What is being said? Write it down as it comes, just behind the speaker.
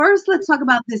first, let's talk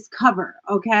about this cover,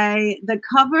 okay? The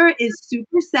cover is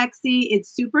super sexy. It's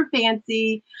super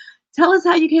fancy. Tell us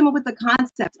how you came up with the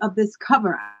concept of this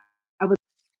cover. I would.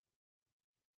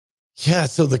 Yeah,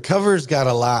 so the cover's got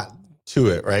a lot to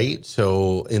it, right?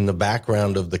 So in the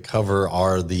background of the cover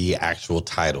are the actual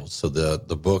titles. So the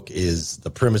book is,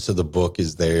 the premise of the book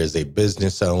is there is a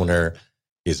business owner.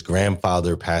 His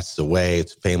grandfather passes away.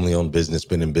 It's a family-owned business,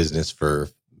 been in business for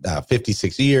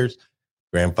 56 years.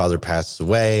 Grandfather passes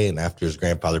away, and after his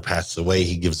grandfather passes away,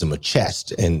 he gives him a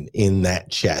chest. And in that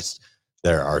chest,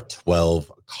 there are 12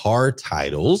 car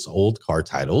titles, old car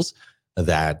titles,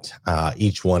 that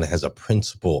each one has a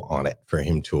principle on it for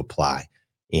him to apply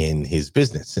in his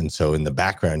business. And so in the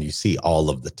background, you see all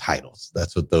of the titles.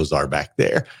 That's what those are back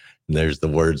there. And there's the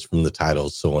words from the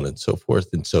titles, so on and so forth.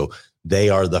 And so they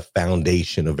are the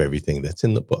foundation of everything that's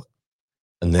in the book.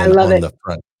 And then on the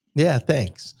front, yeah,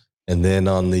 thanks. And then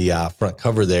on the front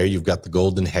cover there, you've got the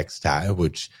golden hex tie,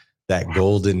 which that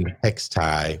golden hex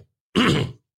tie,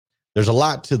 there's a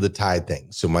lot to the tie thing.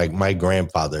 So my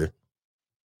grandfather,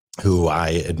 who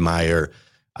I admire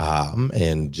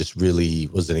and just really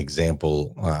was an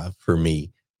example for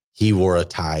me, he wore a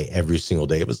tie every single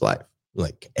day of his life,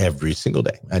 like every single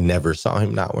day. I never saw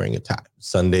him not wearing a tie.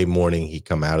 Sunday morning, he'd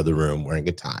come out of the room wearing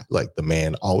a tie. Like the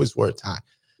man always wore a tie,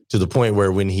 to the point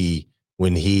where when he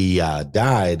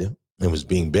died and was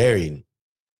being buried,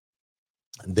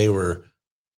 my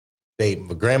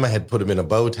grandma had put him in a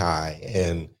bow tie,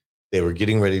 and they were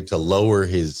getting ready to lower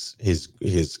his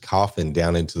coffin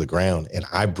down into the ground. And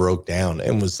I broke down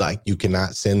and was like, you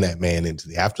cannot send that man into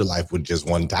the afterlife with just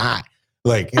one tie.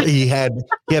 Like he had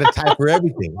a tie for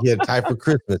everything. He had a tie for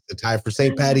Christmas, a tie for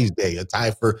St. Patty's Day, a tie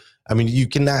for, you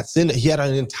cannot send it. He had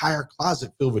an entire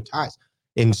closet filled with ties.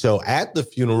 And so at the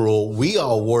funeral, we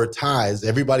all wore ties.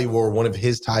 Everybody wore one of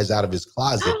his ties out of his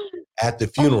closet at the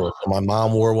funeral. So my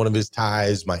mom wore one of his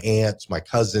ties, my aunts, my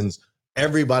cousins,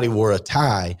 everybody wore a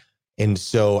tie. And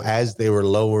so as they were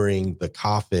lowering the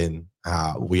coffin,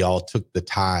 we all took the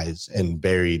ties and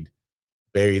buried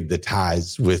the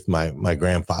ties with my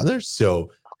grandfather. So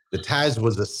the ties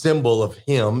was a symbol of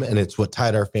him, and it's what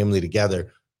tied our family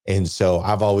together. And so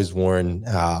I've always worn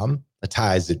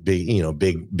ties at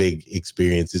big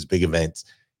experiences, big events.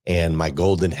 And my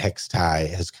golden hex tie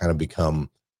has kind of become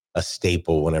a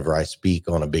staple whenever I speak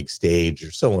on a big stage or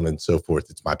so on and so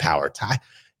forth. It's my power tie.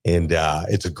 And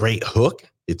it's a great hook.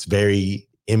 It's very,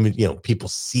 people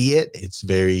see it. It's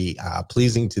very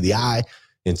pleasing to the eye.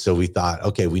 And so we thought,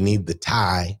 okay, we need the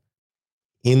tie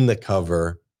in the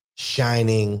cover,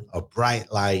 shining, a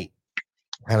bright light,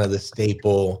 kind of the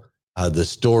staple. The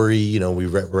story,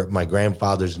 my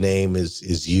grandfather's name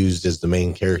is used as the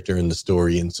main character in the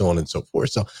story, and so on and so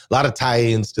forth. So a lot of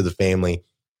tie-ins to the family.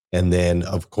 And then,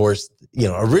 of course,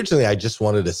 originally I just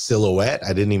wanted a silhouette.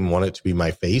 I didn't even want it to be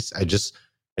my face. I just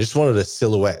wanted a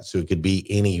silhouette, so it could be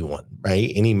anyone,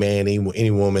 right? Any man,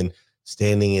 any woman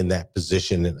standing in that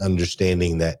position and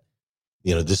understanding that,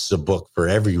 this is a book for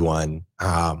everyone.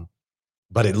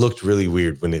 But it looked really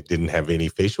weird when it didn't have any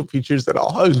facial features at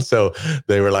all. And so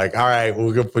they were like, all right,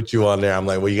 we're going to put you on there. I'm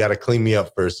like, well, you got to clean me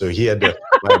up first. So he had to,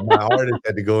 my artist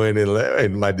had to go in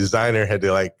and my designer had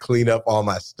to like clean up all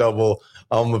my stubble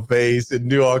on my face and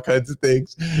do all kinds of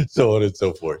things, so on and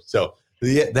so forth. So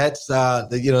yeah, that's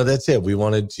it. We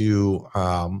wanted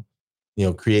to,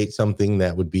 create something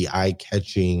that would be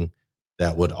eye-catching,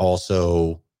 that would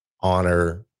also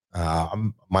honor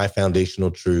my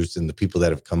foundational truths and the people that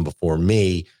have come before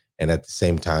me, and at the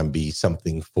same time be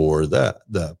something for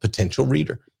the potential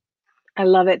reader. I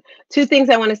love it. Two things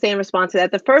I want to say in response to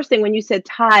that. The first thing, when you said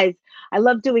ties, I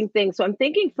love doing things. So I'm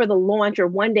thinking for the launch, or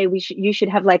one day you should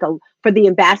have for the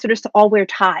ambassadors to all wear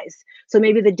ties. So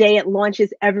maybe the day it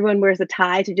launches, everyone wears a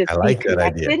tie to just be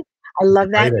connected. Idea. I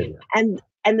love that.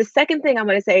 And the second thing I'm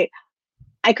going to say,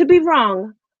 I could be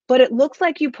wrong, but it looks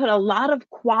like you put a lot of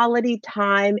quality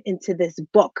time into this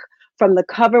book. From the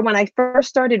cover, when I first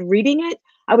started reading it,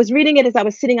 I was reading it as I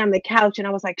was sitting on the couch, and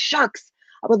I was like, shucks,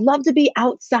 I would love to be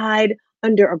outside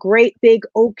under a great big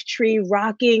oak tree,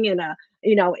 rocking in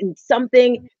in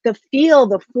something. The feel,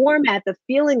 the format, the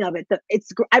feeling of it.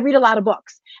 I read a lot of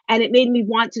books, and it made me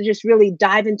want to just really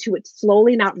dive into it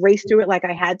slowly, not race through it like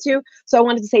I had to. So I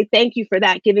wanted to say thank you for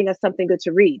that, giving us something good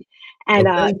to read. And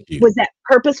was that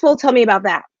purposeful? Tell me about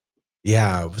that.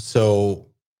 Yeah. So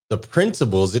the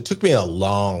principles, it took me a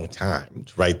long time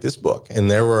to write this book, and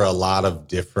there were a lot of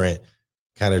different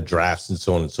kind of drafts and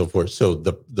so on and so forth. So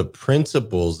the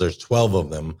principles, there's 12 of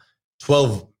them,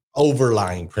 12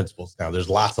 overlying principles. Now there's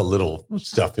lots of little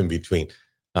stuff in between.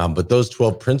 But those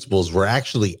 12 principles were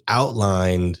actually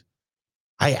outlined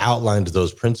I outlined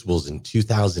those principles in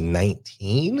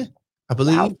 2019, I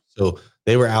believe. Wow. So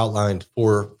they were outlined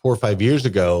 4 or 5 years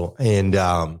ago. And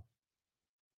I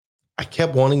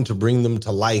kept wanting to bring them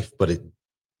to life, but it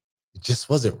just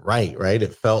wasn't right. Right.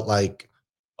 It felt like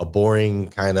a boring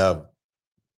kind of,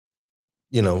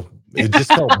 it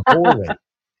just felt boring.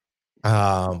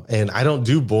 And I don't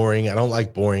do boring. I don't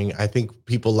like boring. I think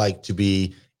people like to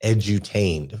be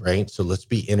edutained, right? So let's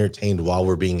be entertained while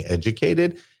we're being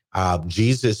educated.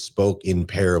 Jesus spoke in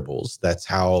parables. That's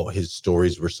how his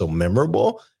stories were so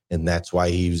memorable. And that's why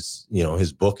his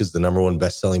book is the number one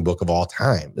best-selling book of all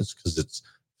time. It's because it's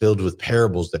filled with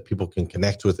parables that people can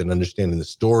connect with and understand in the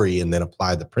story and then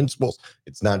apply the principles.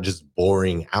 It's not just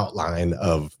boring outline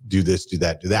of do this, do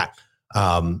that, do that.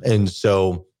 And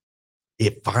so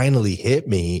it finally hit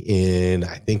me in,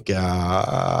 I think,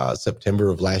 September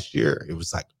of last year. It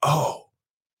was like, oh,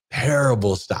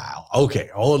 parable style. Okay,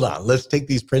 hold on. Let's take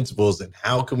these principles and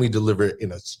how can we deliver it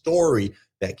in a story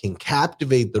that can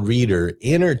captivate the reader,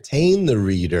 entertain the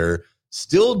reader,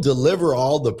 still deliver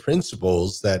all the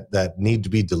principles that need to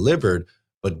be delivered,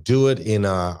 but do it in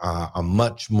a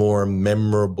much more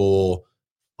memorable,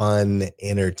 fun,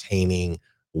 entertaining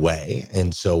way.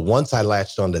 And so once I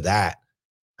latched onto that,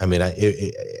 I mean,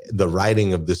 the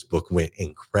writing of this book went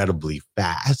incredibly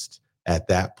fast at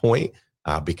that point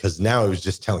because now I was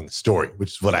just telling the story,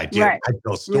 which is what I do. Right. I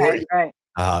tell stories Right.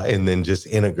 and then just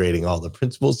integrating all the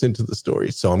principles into the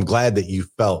story. So I'm glad that you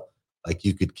felt like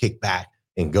you could kick back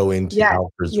and go into Yes.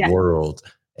 Alfred's Yes. world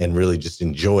and really just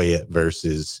enjoy it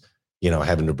versus,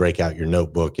 having to break out your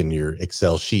notebook and your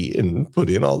Excel sheet and put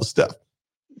in all the stuff.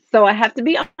 So I have to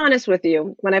be honest with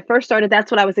you. When I first started, that's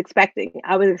what I was expecting.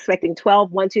 I was expecting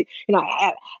 12, 1, 2, and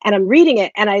I'm reading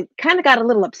it and I kind of got a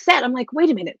little upset. I'm like, wait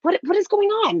a minute, what is going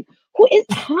on? Who is,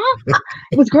 huh?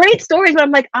 It was great stories, but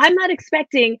I'm like, I'm not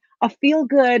expecting a feel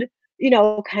good,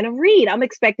 kind of read. I'm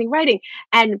expecting writing.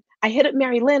 And I hit up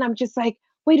Mary Lynn. I'm just like,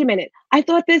 wait a minute, I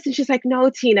thought this. And she's like,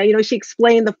 no, Tina, she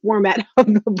explained the format of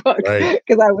the book Right.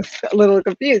 because I was a little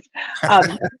confused.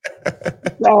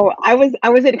 So I was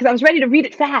in because I was ready to read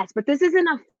it fast, but this isn't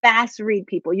a fast read,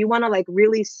 people. You want to like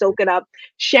really soak it up.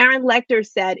 Sharon Lecter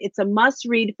said it's a must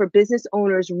read for business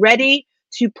owners ready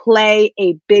to play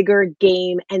a bigger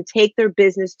game and take their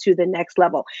business to the next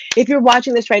level. If you're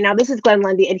watching this right now, this is Glenn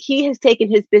Lundy, and he has taken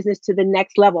his business to the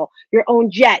next level. Your own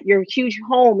jet, your huge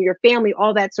home, your family,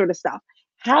 all that sort of stuff.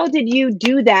 How did you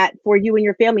do that for you and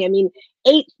your family? I mean,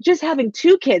 just having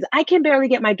 2 kids. I can barely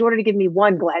get my daughter to give me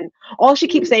one, Glenn. All she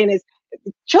keeps saying is,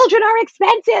 children are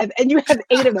expensive, and you have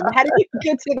 8 of them. How did you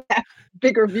get to that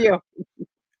bigger view?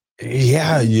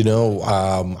 Yeah,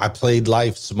 I played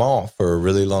life small for a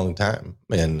really long time,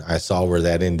 and I saw where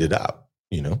that ended up.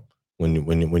 When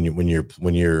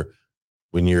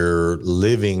you're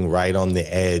living right on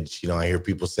the edge, I hear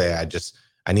people say, I just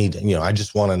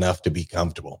want enough to be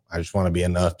comfortable. I just want to be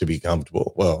enough to be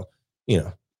comfortable. Well,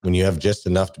 when you have just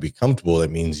enough to be comfortable, that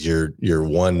means you're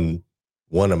one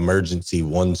emergency,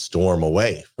 one storm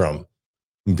away from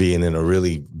being in a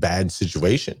really bad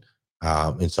situation.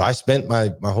 And so I spent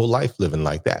my whole life living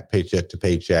like that, paycheck to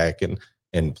paycheck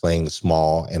and playing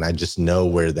small. And I just know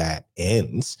where that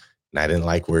ends. And I didn't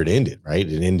like where it ended, right?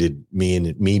 It ended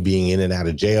me being in and out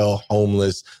of jail,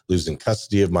 homeless, losing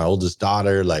custody of my oldest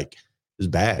daughter. Like, it was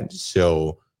bad.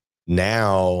 So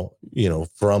now,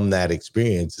 from that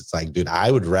experience, it's like, dude,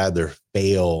 I would rather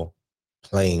fail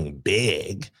playing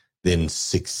big than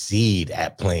succeed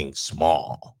at playing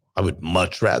small. I would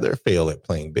much rather fail at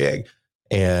playing big.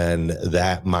 And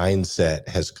that mindset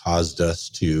has caused us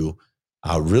to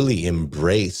really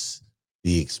embrace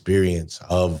the experience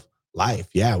of life.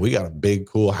 Yeah, we got a big,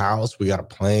 cool house. We got a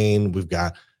plane. We've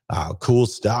got cool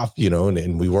stuff,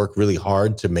 and we work really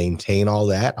hard to maintain all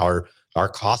that. Our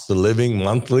cost of living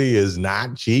monthly is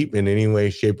not cheap in any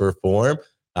way, shape, or form.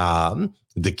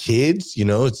 The kids,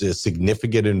 it's a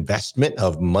significant investment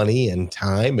of money and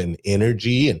time and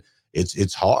energy, and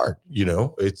it's hard.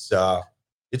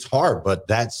 It's hard, but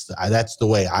that's the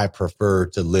way I prefer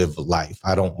to live life.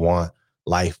 I don't want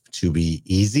life to be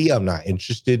easy. I'm not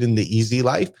interested in the easy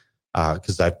life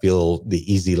because I feel the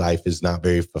easy life is not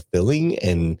very fulfilling,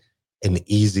 and an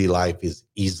easy life is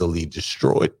easily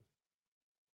destroyed.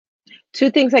 2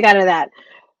 things I got out of that.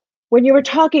 When you were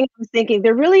talking, I was thinking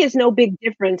there really is no big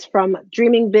difference from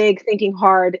dreaming big, thinking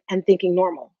hard, and thinking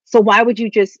normal. So why would you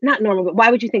just not normal, but why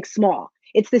would you think small?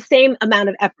 It's the same amount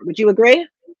of effort. Would you agree?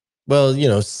 Well,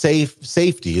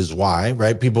 safety is why,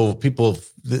 right? People,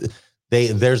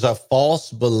 there's a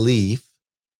false belief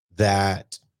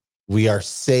that we are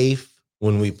safe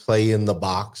when we play in the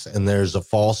box, and there's a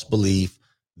false belief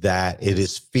that it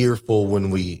is fearful when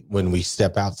we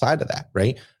step outside of that,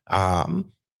 right?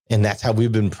 And that's how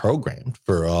we've been programmed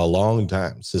for a long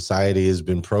time. Society has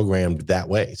been programmed that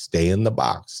way. Stay in the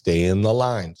box, stay in the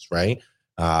lines, right?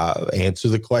 Answer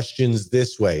the questions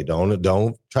this way.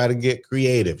 Don't try to get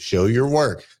creative. Show your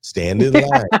work. Stand in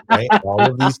line, right? All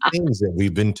of these things that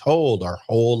we've been told our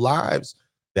whole lives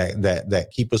that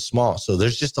keep us small. So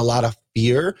there's just a lot of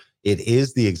fear. It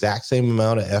is the exact same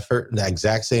amount of effort, the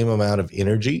exact same amount of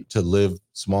energy to live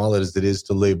small as it is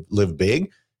to live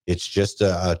big. It's just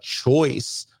a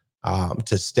choice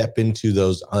to step into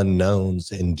those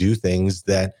unknowns and do things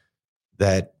that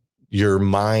your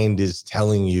mind is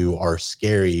telling you are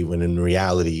scary, when in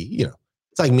reality,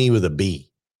 it's like me with a bee.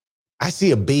 I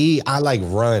see a bee, I like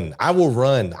run. I will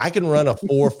run. I can run a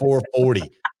 4.40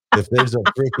 if there's a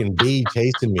freaking bee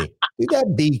chasing me.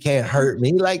 That bee can't hurt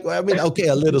me. Like, I mean, okay,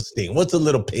 a little sting. What's a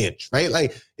little pinch, right?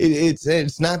 Like,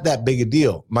 it's not that big a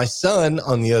deal. My son,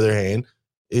 on the other hand,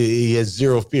 he has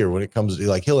zero fear when it comes to,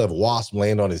 like, he'll have a wasp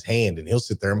land on his hand and he'll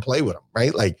sit there and play with them,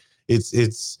 right? Like,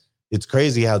 it's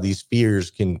crazy how these fears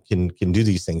can do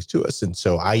these things to us. And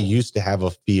so I used to have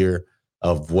a fear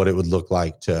of what it would look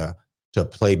like to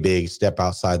play big, step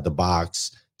outside the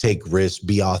box, take risks,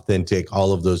 be authentic,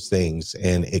 all of those things.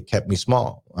 And it kept me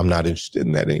small. I'm not interested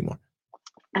in that anymore.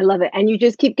 I love it. And you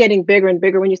just keep getting bigger and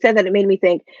bigger. When you said that, it made me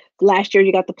think last year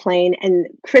you got the plane, and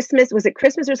Christmas, was it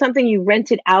Christmas or something? You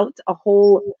rented out a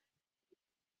whole.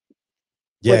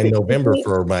 Yeah, in November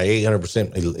for my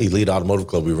 800% Elite Automotive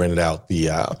Club, we rented out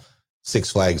the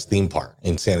Six Flags theme park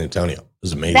in San Antonio. It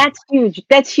was amazing. That's huge.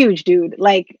 That's huge, dude.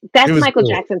 Like, that's Michael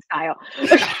cool. Jackson style.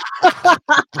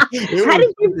 It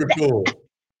was super cool.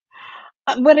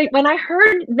 When I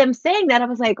heard them saying that, I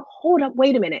was like, hold up,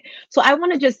 wait a minute. So I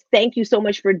want to just thank you so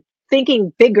much for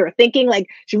thinking bigger, thinking like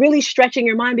really stretching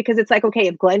your mind, because it's like, okay,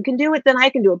 if Glenn can do it, then I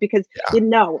can do it, because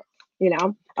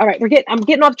all right, I'm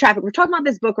getting off traffic. We're talking about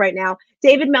this book right now.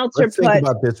 David Meltzer. Let's think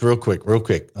about this real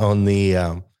quick on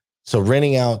the, so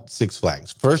renting out Six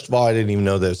Flags. First of all, I didn't even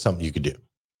know there was something you could do.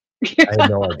 I had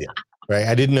no idea, right?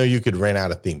 I didn't know you could rent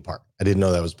out a theme park. I didn't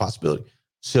know that was a possibility.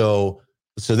 So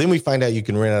then we find out you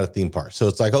can rent out a theme park. So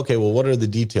it's like, okay, well, what are the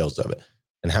details of it?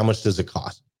 And how much does it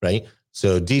cost, right?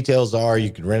 So details are, you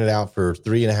can rent it out for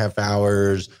 3.5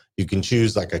 hours. You can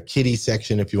choose like a kiddie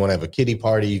section if you want to have a kiddie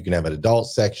party. You can have an adult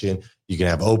section. You can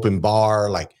have open bar.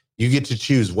 Like, you get to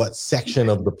choose what section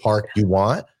of the park you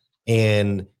want.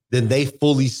 And then they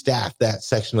fully staff that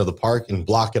section of the park and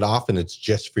block it off, and it's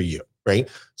just for you, right?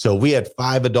 So we had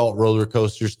 5 adult roller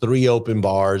coasters, 3 open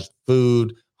bars,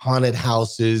 food, haunted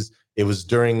houses. It was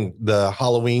during the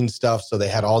Halloween stuff, so they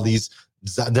had all these,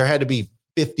 there had to be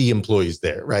 50 employees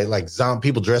there, right? Like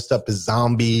people dressed up as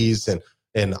zombies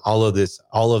and all of this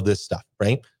stuff,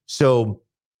 right? So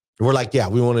we're like, yeah,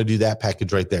 we want to do that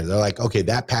package right there. They're like, okay,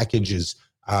 that package is,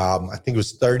 I think it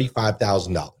was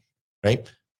 $35,000, right?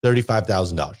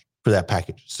 $35,000 for that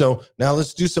package. So now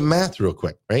let's do some math real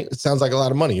quick, right? It sounds like a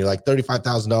lot of money. You're like,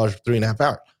 $35,000 for 3.5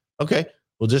 hours. Okay,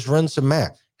 we'll just run some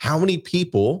math. How many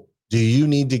people do you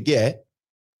need to get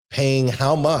paying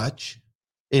how much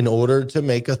in order to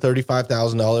make a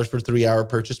 $35,000 for 3-hour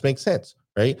purchase make sense,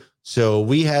 right? So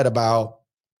we had about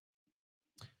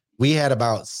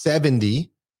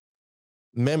 70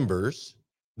 members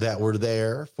that were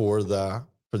there for the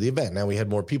event. Now we had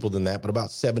more people than that, but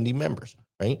about 70 members,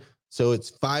 right? So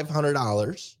it's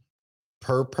 $500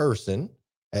 per person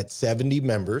at 70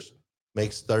 members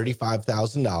makes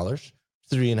 $35,000,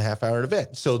 3.5 hour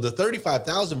event. So the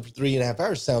 $35,000 for 3.5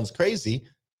 hours sounds crazy.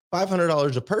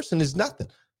 $500 a person is nothing.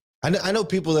 I know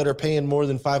people that are paying more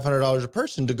than $500 a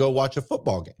person to go watch a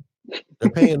football game. They're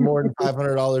paying more than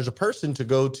 $500 a person to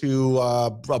go to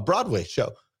a Broadway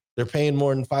show. They're paying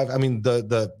more than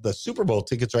the Super Bowl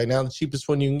tickets right now, the cheapest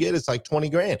one you can get is like 20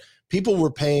 grand. People were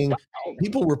paying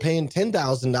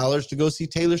 $10,000 to go see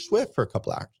Taylor Swift for a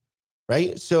couple hours,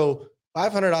 right? So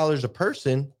 $500 a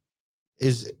person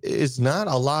is not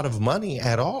a lot of money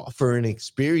at all for an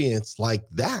experience like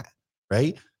that,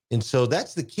 right? And so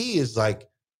that's the key, is like,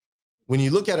 when you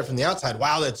look at it from the outside,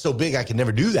 wow, that's so big, I can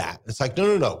never do that. It's like,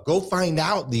 no. Go find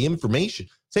out the information.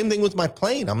 Same thing with my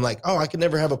plane. I'm like, oh, I can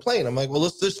never have a plane. I'm like, well,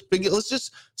 let's just see. Let's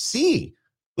just see.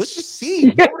 Let's just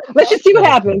see what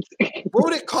happens. What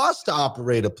would it cost to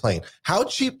operate a plane? How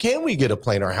cheap can we get a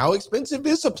plane, or how expensive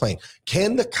is a plane?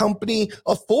 Can the company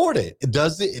afford it?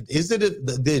 Does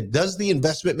the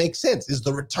investment make sense? Is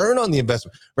the return on the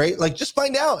investment, right? Like, just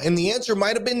find out. And the answer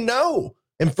might have been no.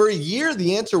 And for a year,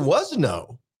 the answer was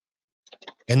no.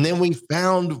 And then we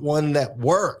found one that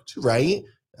worked, right?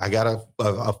 I got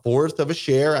a fourth of a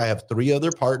share. I have 3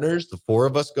 other partners. The 4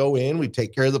 of us go in. We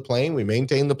take care of the plane. We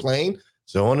maintain the plane.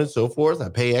 so on and so forth. I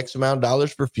pay X amount of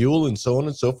dollars for fuel and so on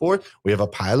and so forth. We have a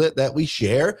pilot that we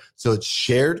share. So it's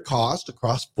shared cost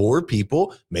across 4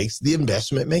 people, makes the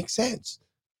investment make sense.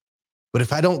 But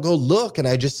if I don't go look and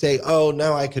I just say, oh,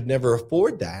 no, I could never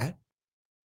afford that,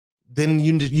 then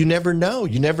you never know.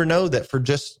 You never know that for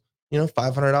just,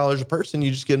 $500 a person,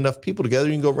 you just get enough people together,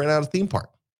 you can go rent out a theme park.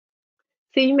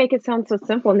 See, you make it sound so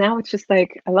simple. Now it's just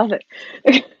like, I love it.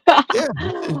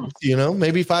 Yeah,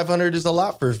 maybe 500 is a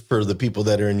lot for the people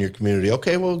that are in your community.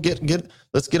 Okay, well,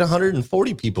 let's get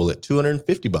 140 people at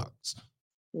 $250.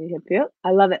 Yep.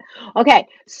 I love it. Okay,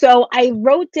 so I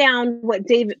wrote down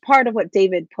part of what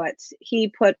David put. He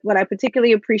put, what I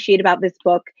particularly appreciate about this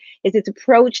book is its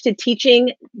approach to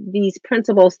teaching these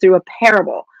principles through a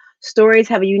parable. Stories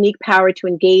have a unique power to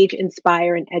engage,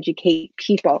 inspire, and educate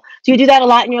people. Do you do that a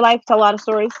lot in your life? Tell a lot of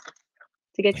stories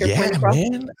to get your point Yeah, across?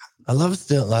 man. I love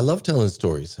telling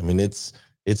stories. I mean, it's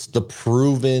the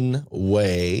proven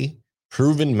way,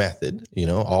 proven method.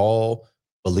 All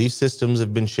belief systems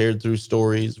have been shared through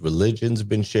stories. Religions have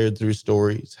been shared through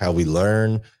stories. How we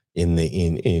learn in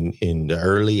the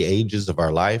early ages of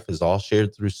our life is all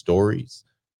shared through stories.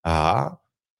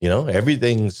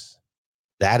 Everything's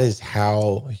that is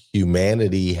how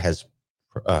humanity has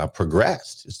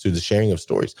progressed, is through the sharing of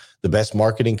stories. The best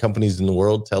marketing companies in the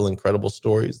world tell incredible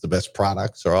stories. The best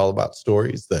products are all about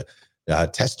stories. The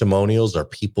testimonials are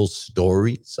people's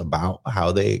stories about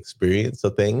how they experience a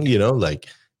thing, like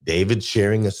David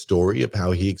sharing a story of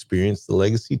how he experienced the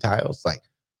legacy tiles. Like,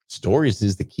 stories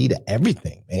is the key to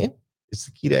everything, man. It's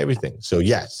the key to everything. So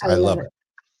yes, I I love love it. it.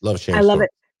 Love I sharing love stories.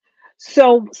 it.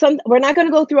 So we're not going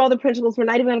to go through all the principles. We're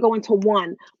not even going to go into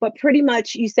one, but pretty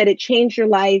much you said it changed your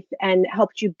life and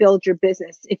helped you build your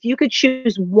business. If you could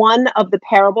choose one of the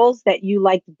parables that you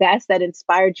liked best, that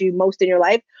inspired you most in your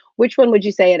life, which one would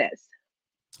you say it is?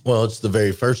 Well, it's the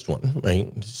very first one,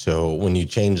 right? So when you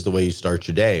change the way you start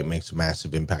your day, it makes a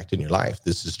massive impact in your life.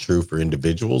 This is true for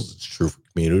individuals, it's true for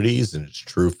communities, and it's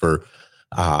true for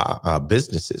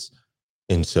businesses.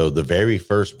 And so the very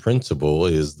first principle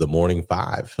is the morning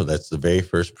 5. So that's the very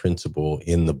first principle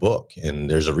in the book. And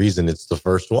there's a reason it's the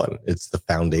first one. It's the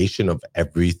foundation of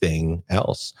everything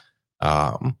else.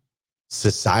 Um,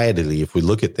 Societally, if we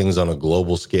look at things on a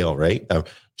global scale, right?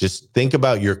 Just think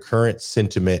about your current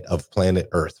sentiment of planet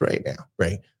Earth right now,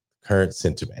 right? Current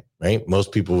sentiment, right?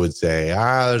 Most people would say,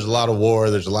 there's a lot of war,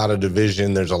 there's a lot of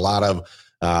division, there's a lot of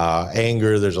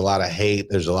anger, there's a lot of hate,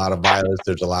 there's a lot of violence,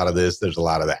 there's a lot of this, there's a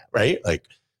lot of that, right? Like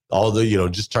all the,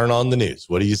 just turn on the news.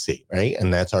 What do you see, right?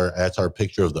 And that's our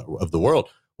picture of the world.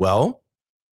 Well,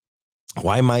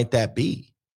 why might that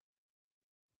be?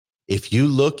 If you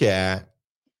look at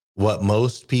what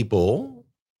most people,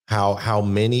 how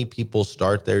many people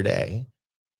start their day,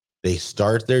 they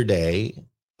start their day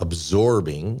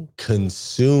absorbing,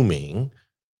 consuming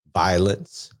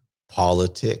violence,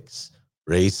 politics,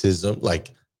 racism.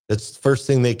 Like, that's the first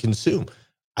thing they consume.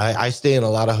 I stay in a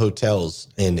lot of hotels,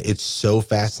 and it's so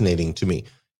fascinating to me.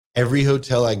 Every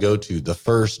hotel I go to, the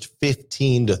first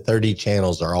 15 to 30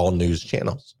 channels are all news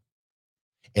channels.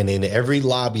 And in every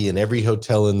lobby in every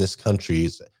hotel in this country,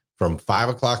 from 5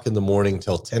 o'clock in the morning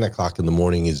till 10 o'clock in the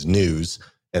morning is news.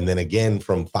 And then again,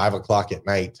 from 5 o'clock at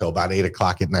night till about 8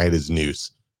 o'clock at night is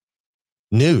news.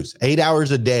 News, 8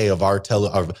 hours a day of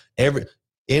of every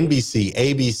NBC,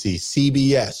 ABC,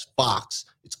 CBS, Fox.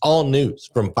 It's all news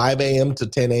from 5 a.m. to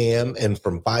 10 a.m. and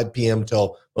from 5 p.m.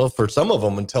 till, well, for some of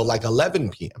them until like 11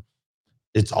 p.m.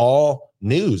 It's all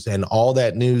news, and all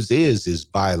that news is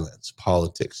violence,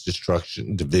 politics,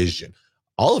 destruction, division,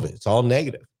 all of it. It's all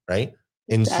negative, right?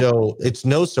 And so it's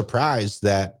no surprise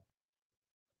that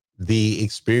the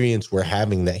experience we're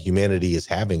having, that humanity is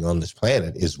having on this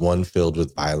planet, is one filled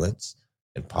with violence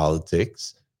and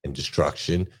politics and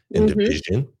destruction and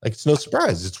division. Like, it's no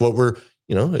surprise. It's what we're,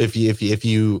 if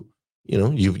you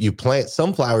plant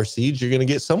sunflower seeds, you're going to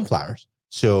get sunflowers.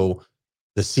 So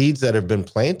the seeds that have been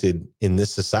planted in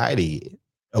this society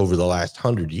over the last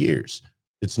 100 years,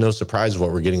 it's no surprise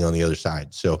what we're getting on the other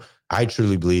side. So I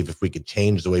truly believe if we could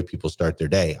change the way people start their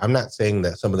day, I'm not saying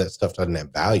that some of that stuff doesn't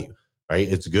have value, right?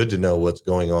 It's good to know what's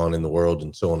going on in the world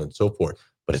and so on and so forth,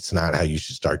 but it's not how you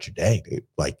should start your day, dude.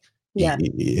 Like,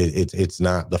 it's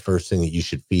not the first thing that you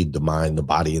should feed the mind, the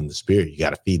body, and the spirit. You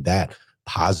got to feed that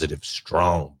positive,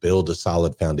 strong, build a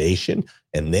solid foundation.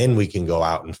 And then we can go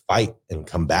out and fight and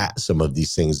combat some of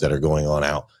these things that are going on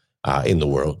out in the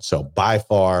world. So by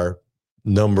far,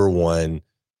 number one,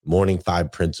 morning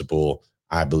 5 principle,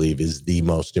 I believe, is the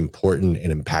most important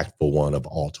and impactful one of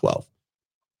all 12.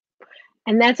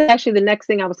 And that's actually the next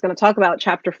thing I was going to talk about,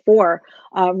 chapter 4,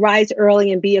 rise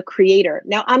early and be a creator.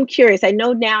 Now, I'm curious. I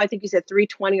know now, I think you said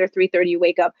 3:20 or 3:30 you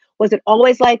wake up. Was it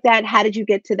always like that? How did you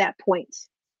get to that point?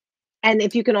 And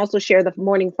if you can also share the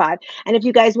morning five. And if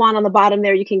you guys want, on the bottom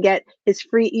there, you can get his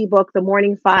free ebook,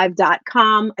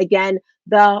 themorning5.com. Again,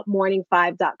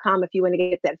 themorning5.com if you want to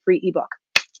get that free ebook.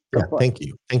 Yeah, thank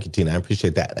you. Thank you, Tina. I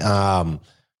appreciate that.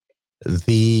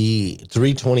 The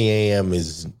 3:20 a.m.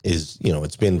 is,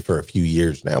 it's been for a few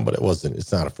years now, but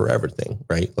it's not a forever thing,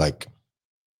 right? Like,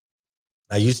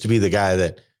 I used to be the guy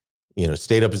that,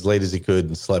 stayed up as late as he could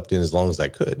and slept in as long as I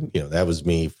could. That was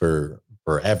me for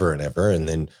forever and ever. And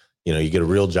then, you get a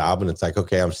real job and it's like,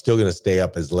 okay, I'm still going to stay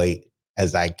up as late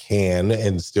as I can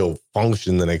and still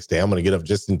function the next day. I'm going to get up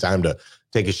just in time to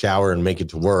take a shower and make it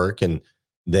to work. And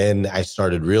then I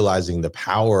started realizing the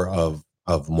power of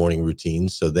morning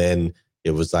routines. So then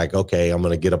it was like, okay, I'm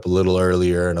going to get up a little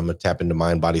earlier and I'm going to tap into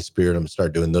mind, body, spirit. I'm going to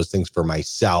start doing those things for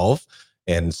myself.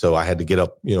 And so I had to get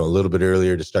up, a little bit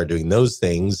earlier to start doing those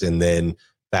things. And then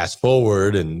fast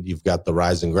forward and you've got the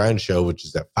Rise and Grind show, which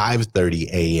is at 5:30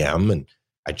 a.m. And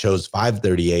I chose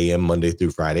 5:30 a.m. Monday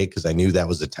through Friday because I knew that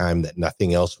was a time that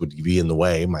nothing else would be in the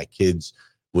way. My kids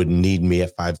wouldn't need me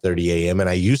at 5:30 a.m. And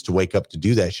I used to wake up to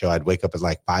do that show. I'd wake up at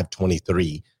like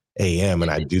 5:23 a.m. and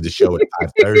I'd do the show at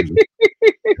 5:30.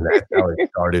 And that's how it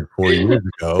started 4 years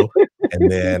ago.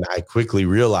 And then I quickly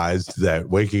realized that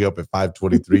waking up at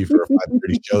 5:23 for a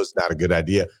 5:30 show is not a good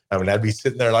idea. I mean, I'd be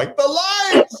sitting there like, the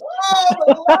lights! Oh,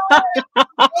 the lights!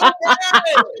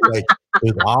 Okay! Like,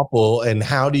 it was awful. And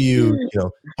how do you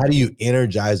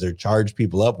energize or charge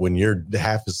people up when you're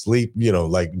half asleep,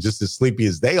 like just as sleepy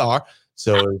as they are?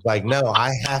 So it's like, no,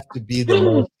 I have to be the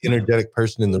most energetic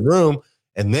person in the room.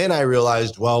 And then I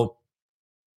realized, well,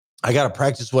 I got to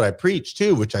practice what I preach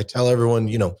too, which I tell everyone,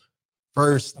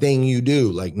 first thing you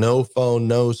do, like no phone,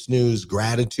 no snooze,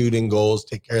 gratitude and goals,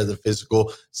 take care of the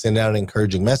physical, send out an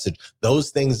encouraging message. Those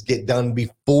things get done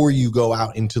before you go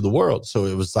out into the world. So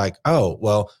it was like, oh,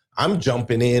 well, I'm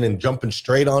jumping in and jumping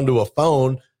straight onto a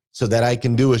phone so that I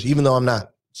can do it. Even though I'm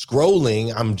not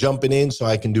scrolling, I'm jumping in so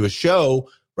I can do a show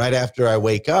right after I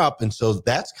wake up. And so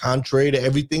that's contrary to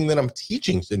everything that I'm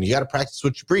teaching. So you got to practice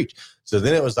what you preach. So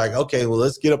then it was like, okay, well,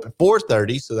 let's get up at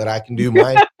 4:30 so that I can do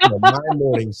my, my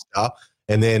morning stuff.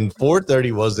 And then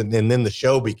 4:30 wasn't, and then the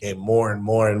show became more and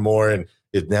more and more. And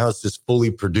now it's this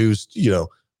fully produced,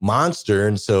 monster.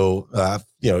 And so,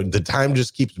 the time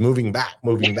just keeps moving back.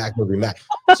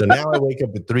 So now I wake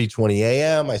up at 3:20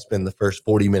 a.m. I spend the first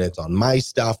 40 minutes on my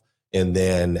stuff. And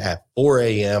then at 4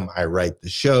 a.m., I write the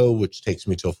show, which takes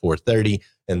me till 4:30.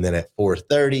 And then at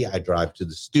 4:30, I drive to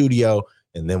the studio.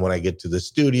 And then when I get to the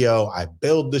studio, I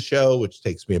build the show, which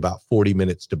takes me about 40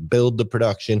 minutes to build the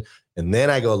production. And then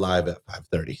I go live at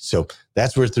 5:30. So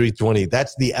that's where 3:20,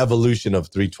 that's the evolution of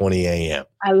 3:20 a.m.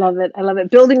 I love it. I love it.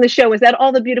 Building the show. Is that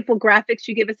all the beautiful graphics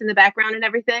you give us in the background and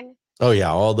everything? Oh, yeah.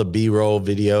 All the B-roll,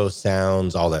 video,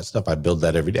 sounds, all that stuff. I build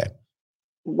that every day.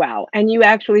 Wow. And you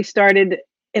actually started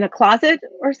in a closet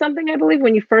or something, I believe,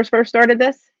 when you first started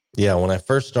this? Yeah, when I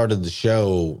first started the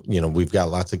show, we've got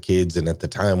lots of kids. And at the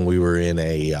time we were in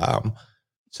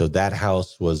so that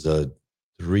house was a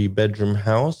 3-bedroom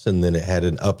house. And then it had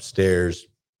an upstairs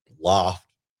loft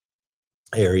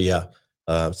area,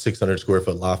 600 square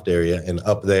foot loft area. And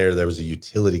up there was a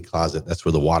utility closet. That's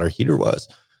where the water heater was.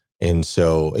 And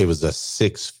so it was a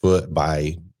 6-foot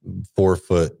by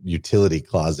 4-foot utility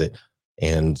closet.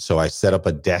 And so I set up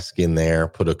a desk in there,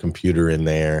 put a computer in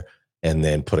there, and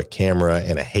then put a camera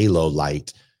and a halo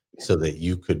light so that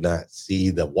you could not see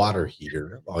the water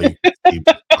heater. All you could see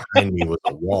behind me was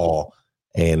a wall.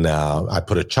 And I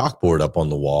put a chalkboard up on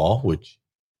the wall, which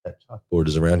that chalkboard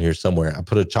is around here somewhere. I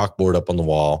put a chalkboard up on the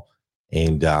wall,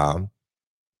 and I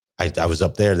was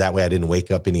up there. That way I didn't wake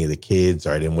up any of the kids,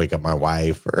 or I didn't wake up my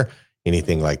wife or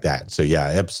anything like that. So yeah,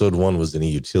 episode 1 was in a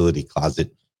utility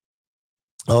closet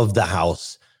of the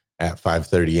house at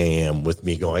 5:30 a.m. with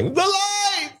me going, the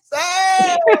lights!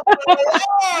 Oh,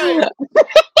 the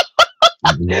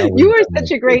lights! You are such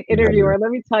a great interviewer.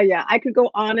 Let me tell you, I could go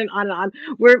on and on and on.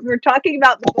 We're talking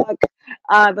about the book,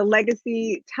 the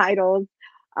legacy titles,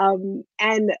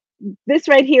 and this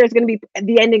right here is going to be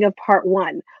the ending of part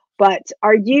 1. But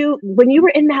when you were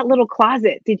in that little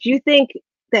closet, did you think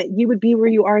that you would be where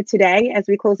you are today as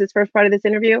we close this first part of this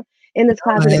interview? In this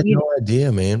closet? I had no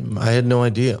idea, man. I had no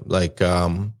idea. Like,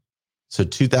 so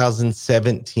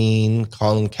 2017,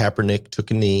 Colin Kaepernick took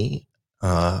a knee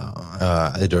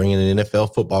during an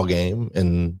NFL football game,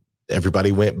 and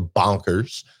everybody went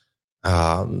bonkers.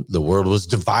 The world was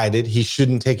divided. He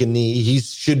shouldn't take a knee. He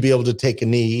should be able to take a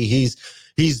knee.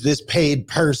 he's this paid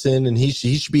person and he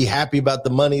should be happy about the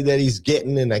money that he's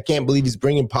getting. And I can't believe he's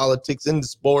bringing politics into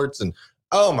sports. And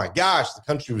oh my gosh, the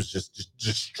country was just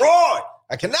destroyed.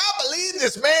 I cannot believe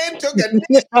this man took a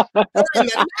knee during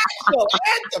the national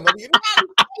anthem of the United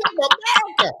States of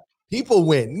America. People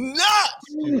went nuts.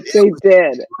 Dude.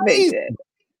 They did.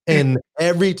 And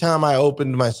every time I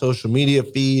opened my social media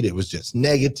feed, it was just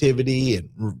negativity and,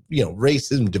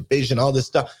 racism, division, all this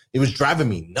stuff. It was driving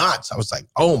me nuts. I was like,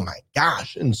 oh my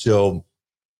gosh. And so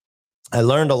I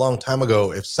learned a long time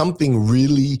ago, if something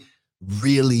really,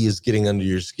 really is getting under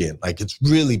your skin, like it's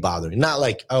really bothering, not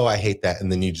like, oh, I hate that.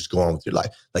 And then you just go on with your life.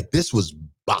 Like this was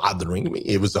bothering me.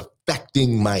 It was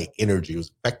affecting my energy. It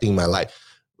was affecting my life.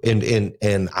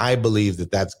 And I believe that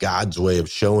that's God's way of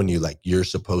showing you, like, you're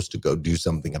supposed to go do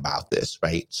something about this,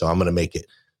 right? So I'm going to make it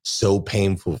so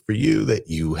painful for you that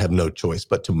you have no choice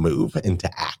but to move and to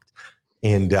act.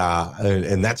 And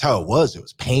that's how it was. It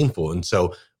was painful. And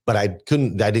so, but I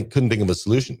couldn't think of a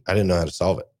solution. I didn't know how to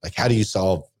solve it. Like, how do you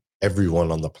solve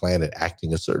everyone on the planet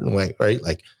acting a certain way, right?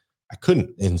 Like, I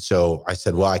couldn't. And so I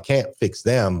said, well, I can't fix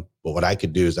them, but what I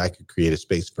could do is I could create a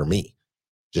space for me.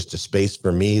 Just a space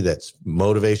for me that's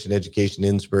motivation, education,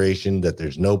 inspiration, that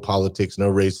there's no politics,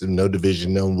 no racism, no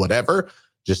division, no whatever.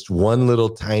 Just one little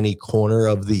tiny corner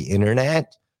of the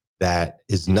internet that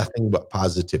is nothing but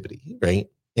positivity, right?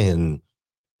 And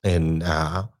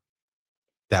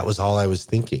that was all I was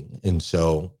thinking. And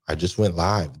so I just went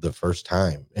live the first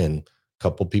time, and a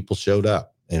couple people showed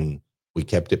up, and we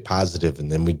kept it positive. And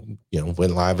then we,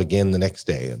 went live again the next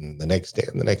day, and the next day,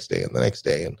 and the next day, and the next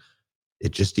day. And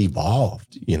it just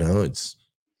evolved. It's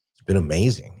been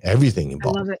amazing. Everything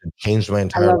evolved. I love it. It changed my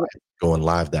entire life going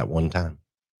live that one time.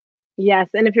 Yes.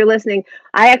 And if you're listening,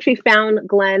 I actually found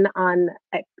Glenn on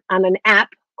an app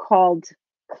called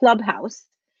Clubhouse.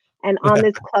 And on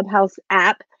this Clubhouse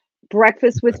app,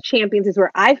 Breakfast with Champions is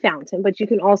where I found him. But you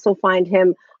can also find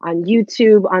him on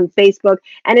YouTube, on Facebook.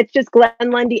 And it's just Glenn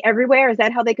Lundy everywhere. Is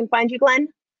that how they can find you, Glenn?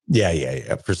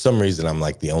 Yeah. For some reason, I'm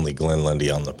like the only Glenn Lundy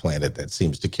on the planet that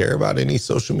seems to care about any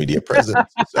social media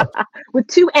presence. So. With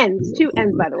two N's,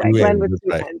 by the way. Glenn with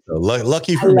two N's. So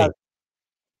lucky for me.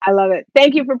 I love it.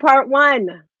 Thank you for part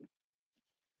one.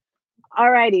 All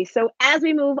righty. So as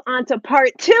we move on to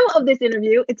part two of this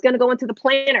interview, it's going to go into the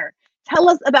planner. Tell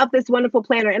us about this wonderful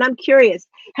planner. And I'm curious,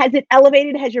 has it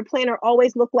elevated? Has your planner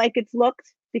always looked like it's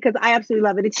looked? Because I absolutely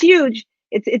love it. It's huge.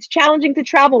 It's challenging to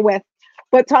travel with.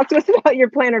 But talk to us about your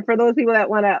planner for those people that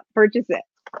want to purchase it.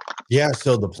 Yeah.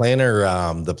 So the planner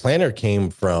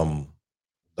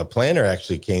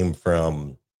actually came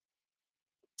from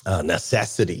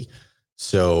necessity.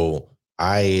 So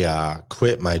I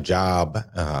quit my job.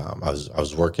 I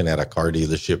was working at a car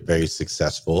dealership, very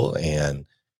successful, and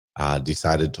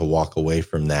decided to walk away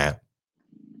from that.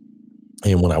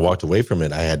 And when I walked away from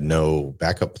it, I had no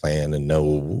backup plan and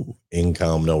no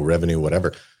income, no revenue,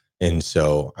 whatever. And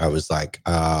so I was like,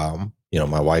 my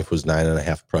wife was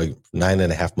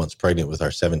 9.5 months pregnant with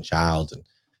our seventh child.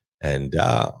 And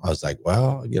I was like,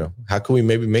 well, how can we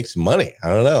maybe make some money? I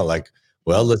don't know. Like,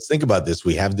 well, let's think about this.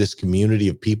 We have this community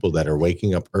of people that are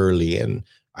waking up early, and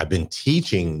I've been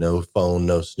teaching no phone,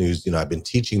 no snooze. I've been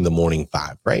teaching the morning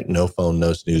 5, right? No phone,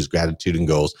 no snooze, gratitude and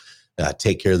goals,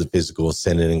 take care of the physical,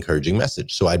 send an encouraging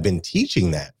message. So I've been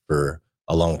teaching that for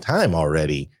a long time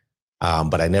already.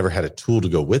 But I never had a tool to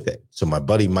go with it. So my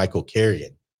buddy, Michael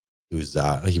Carrion,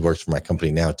 he works for my company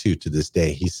now too, to this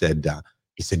day. He said,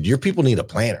 your people need a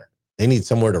planner. They need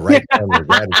somewhere to write down their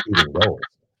gratitude and goals.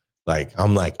 Like,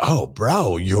 I'm like, oh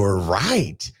bro, you're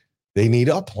right. They need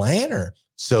a planner.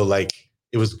 So like,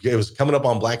 it was coming up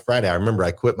on Black Friday. I remember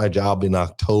I quit my job in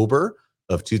October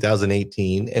of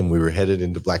 2018 and we were headed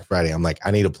into Black Friday. I'm like,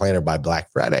 I need a planner by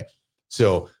Black Friday.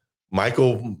 So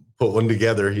Michael put one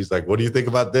together. He's like, what do you think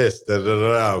about this?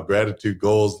 Gratitude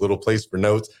goals, little place for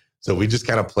notes. So we just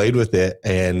kind of played with it,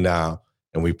 and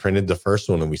we printed the first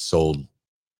one, and we sold,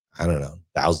 I don't know,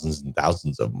 thousands and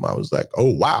thousands of them. I was like,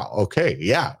 oh, wow. Okay.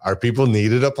 Yeah. Our people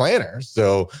needed a planner.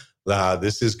 So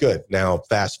this is good. Now,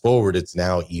 fast forward, it's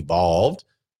now evolved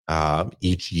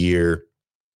each year.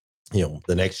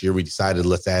 The next year we decided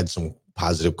let's add some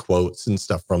positive quotes and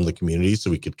stuff from the community so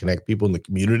we could connect people in the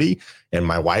community. And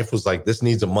my wife was like, this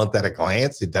needs a month at a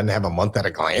glance. It doesn't have a month at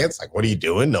a glance. Like, what are you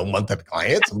doing? No month at a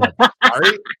glance. I'm like,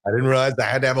 sorry, I didn't realize I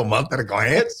had to have a month at a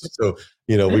glance. So,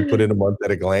 we put in a month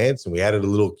at a glance, and we added a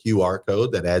little QR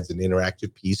code that adds an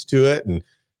interactive piece to it.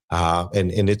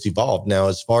 And it's evolved. Now,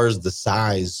 as far as the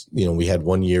size, we had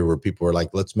one year where people were like,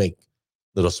 let's make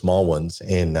little small ones.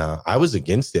 And I was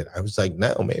against it. I was like,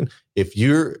 no, man, if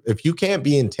you can't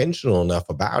be intentional enough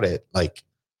about it, like,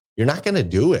 you're not going to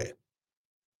do it.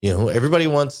 Everybody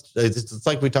wants, it's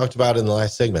like we talked about in the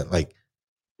last segment, like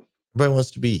everybody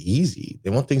wants to be easy. They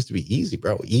want things to be easy,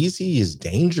 bro. Easy is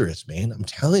dangerous, man. I'm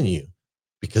telling you,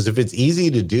 because if it's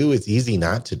easy to do, it's easy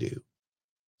not to do.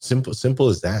 Simple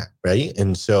as that. Right.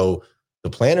 And so the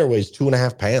planner weighs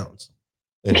 2.5 pounds.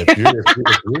 And if you're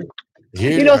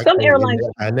here, Some airlines.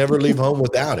 I never leave home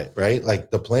without it, right?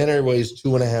 Like the planner weighs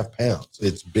 2.5 pounds.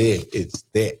 It's big, it's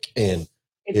thick, and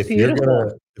It's if you're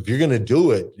beautiful. gonna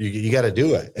do it, you got to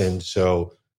do it. And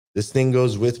so this thing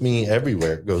goes with me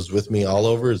everywhere. It goes with me all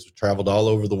over. It's traveled all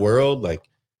over the world. Like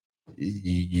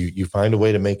you find a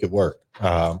way to make it work.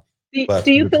 But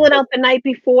Do you fill it out the night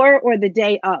before or the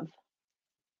day of?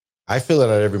 I fill it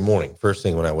out every morning, first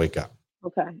thing when I wake up.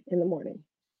 Okay, in the morning.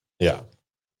 Yeah.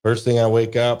 First thing I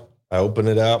wake up, I open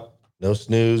it up, no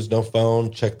snooze, no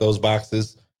phone, check those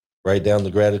boxes, write down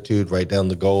the gratitude, write down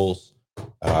the goals,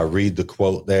 read the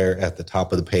quote there at the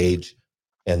top of the page.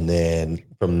 And then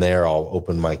from there, I'll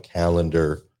open my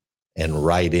calendar and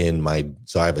write in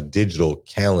so I have a digital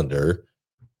calendar,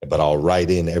 but I'll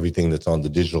write in everything that's on the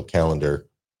digital calendar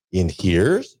in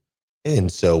here.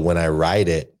 And so when I write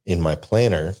it in my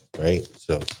planner, right?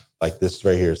 So like this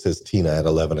right here, it says Tina at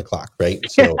 11 o'clock, right?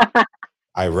 So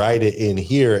I write it in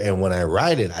here. And when I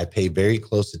write it, I pay very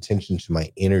close attention to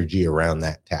my energy around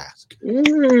that task.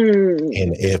 And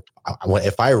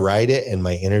if I write it and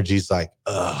my energy's like,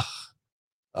 I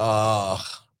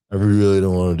really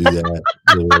don't want to do that.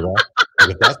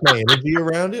 Like if that's my energy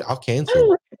around it, I'll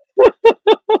cancel it.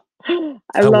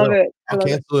 I love it. I'll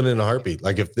cancel it in a heartbeat.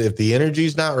 Like if the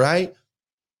energy's not right,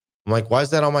 I'm like, why is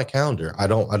that on my calendar? I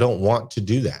don't want to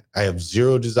do that. I have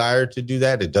zero desire to do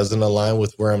that. It doesn't align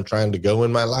with where I'm trying to go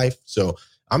in my life. So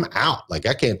I'm out. Like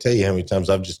I can't tell you how many times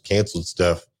I've just canceled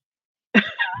stuff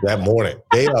that morning.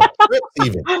 Day of trips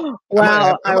even.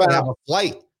 Wow. I might have a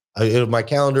flight. My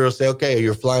calendar will say, okay,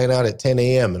 you're flying out at 10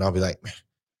 a.m. And I'll be like, man,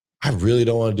 I really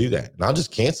don't want to do that. And I'll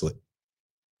just cancel it.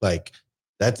 Like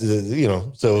that's,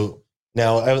 so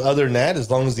now, other than that,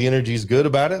 as long as the energy is good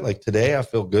about it, like today, I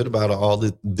feel good about all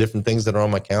the different things that are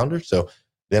on my calendar. So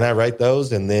then I write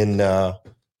those, and then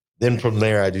from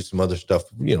there, I do some other stuff,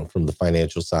 from the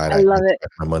financial side. I love it.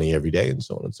 My money every day and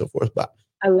so on and so forth. But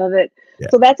I love it. Yeah.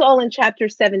 So that's all in chapter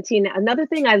 17. Another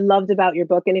thing I loved about your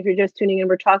book, and if you're just tuning in,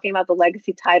 we're talking about the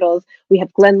legacy titles. We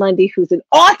have Glenn Lundy, who's an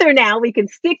author now. We can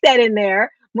stick that in there.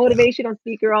 Motivational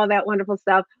speaker, all that wonderful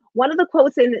stuff. One of the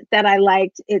quotes that I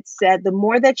liked, it said, the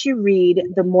more that you read,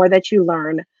 the more that you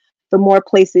learn, the more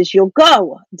places you'll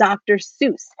go. Dr.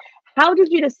 Seuss. How did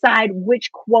you decide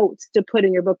which quotes to put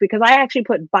in your book? Because I actually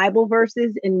put Bible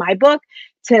verses in my book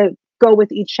to go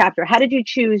with each chapter. How did you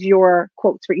choose your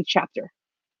quotes for each chapter?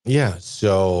 Yeah.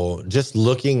 So just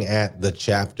looking at the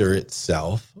chapter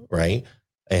itself, right?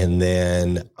 And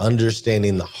then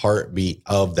understanding the heartbeat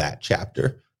of that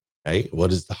chapter, right?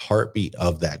 What is the heartbeat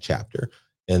of that chapter?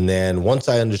 And then once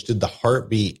I understood the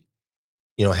heartbeat,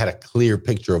 I had a clear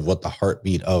picture of what the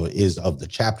heartbeat of the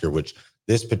chapter, which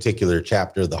this particular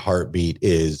chapter, the heartbeat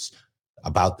is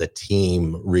about the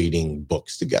team reading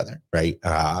books together, right?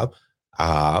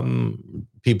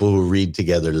 People who read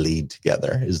together lead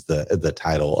together is the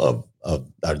title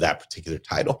of that particular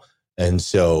title. And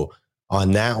so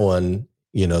on that one,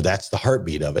 that's the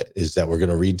heartbeat of it, is that we're going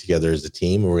to read together as a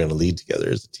team and we're going to lead together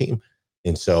as a team.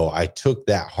 And so I took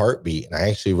that heartbeat and I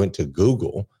actually went to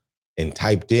Google and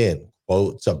typed in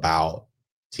quotes about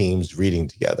teams reading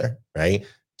together, right?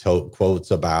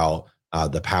 Quotes about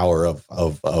the power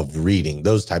of reading,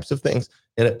 those types of things.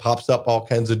 And it pops up all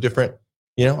kinds of different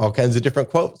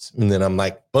quotes. And then I'm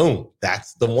like, boom,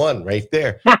 that's the one right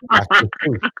there.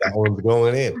 That one's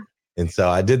going in. And so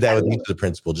I did that with each of the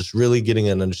principles, just really getting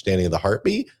an understanding of the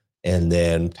heartbeat and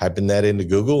then typing that into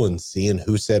Google and seeing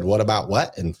who said what about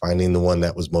what and finding the one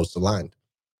that was most aligned.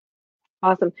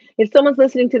 Awesome. If someone's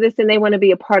listening to this and they want to be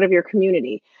a part of your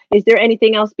community, is there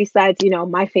anything else besides,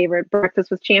 my favorite Breakfast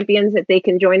with Champions that they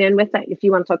can join in with that if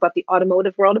you want to talk about the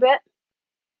automotive world a bit?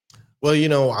 Well,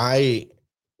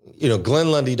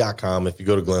 GlennLundy.com, if you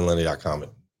go to GlennLundy.com,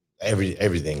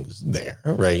 everything's there,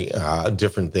 right?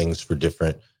 Different things for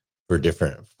different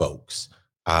folks.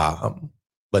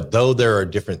 But though there are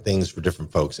different things for different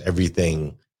folks,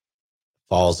 everything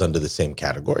falls under the same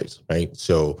categories, right?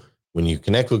 So when you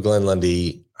connect with Glenn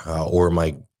Lundy or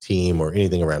my team or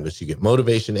anything around us, you get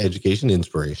motivation, education,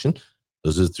 inspiration.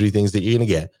 Those are the three things that you're going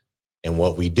to get. And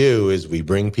what we do is we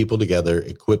bring people together,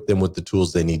 equip them with the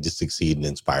tools they need to succeed and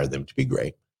inspire them to be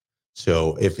great.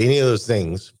 So if any of those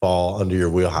things fall under your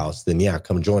wheelhouse, then yeah,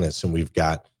 come join us. And we've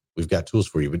got tools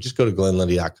for you, but just go to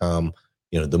GlennLundy.com.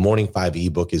 The Morning 5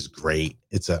 ebook is great.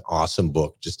 It's an awesome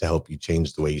book just to help you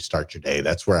change the way you start your day.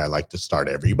 That's where I like to start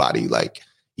everybody. Like,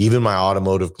 Even my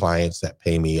automotive clients that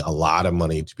pay me a lot of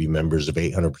money to be members of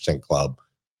 800% Club,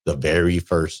 the very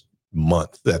first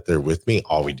month that they're with me,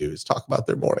 all we do is talk about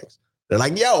their mornings. They're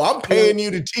like, yo, I'm paying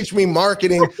you to teach me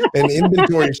marketing and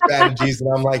inventory strategies.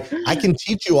 And I'm like, I can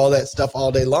teach you all that stuff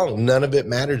all day long. None of it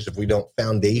matters if we don't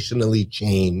foundationally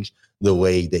change the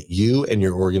way that you and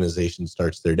your organization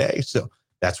starts their day. So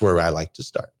that's where I like to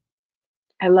start.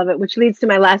 I love it, which leads to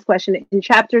my last question. In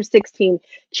chapter 16,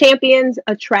 champions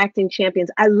attracting champions.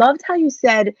 I loved how you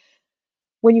said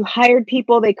when you hired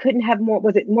people, they couldn't have more,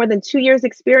 was it more than 2 years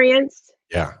experience?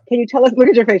 Yeah. Can you tell us, look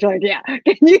at your face, like, yeah.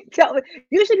 Can you tell me?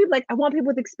 Usually people like, I want people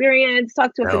with experience.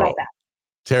 Talk to us about that.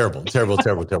 Terrible.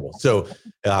 So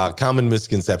common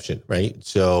misconception, right?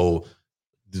 So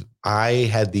I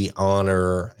had the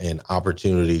honor and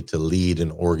opportunity to lead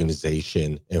an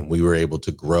organization, and we were able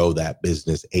to grow that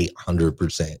business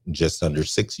 800% in just under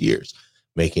 6 years,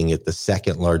 making it the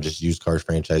second largest used car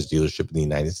franchise dealership in the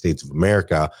United States of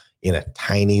America in a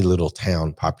tiny little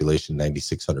town, population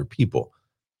 9,600 people.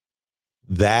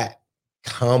 That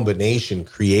combination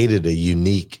created a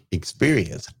unique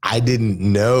experience. I didn't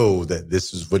know that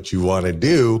this is what you want to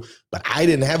do, but I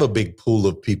didn't have a big pool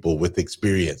of people with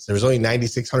experience. There was only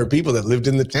 9,600 people that lived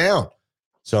in the town.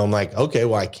 So I'm like, okay,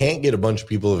 well, I can't get a bunch of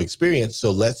people of experience.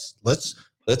 So let's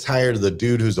hire the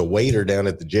dude who's a waiter down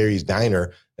at the Jerry's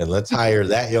Diner, and let's hire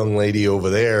that young lady over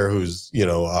there who's,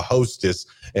 a hostess,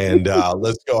 and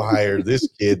let's go hire this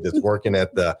kid that's working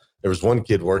at there was one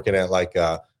kid working at like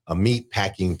a meat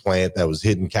packing plant that was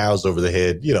hitting cows over the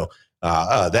head,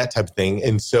 that type of thing.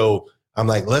 And so I'm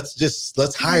like,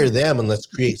 let's hire them and let's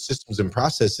create systems and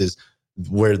processes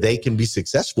where they can be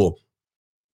successful.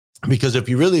 Because if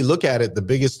you really look at it, the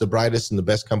biggest, the brightest, and the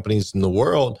best companies in the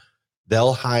world,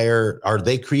 they'll hire, or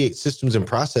they create systems and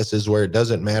processes where it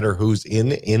doesn't matter who's in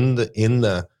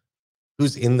the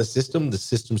system, the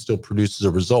system still produces a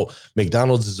result.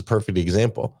 McDonald's is a perfect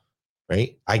example.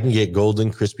 Right? I can get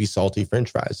golden, crispy, salty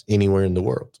French fries anywhere in the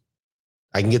world.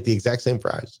 I can get the exact same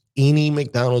fries. Any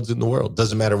McDonald's in the world.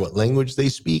 Doesn't matter what language they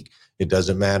speak. It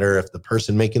doesn't matter if the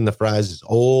person making the fries is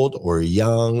old or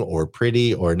young or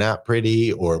pretty or not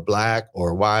pretty or black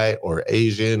or white or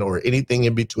Asian or anything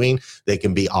in between. They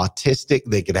can be autistic.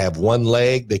 They could have one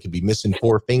leg. They could be missing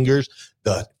 4 fingers.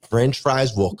 The French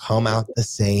fries will come out the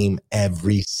same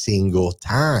every single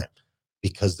time,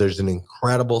 because there's an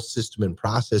incredible system and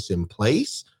process in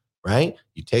place, right?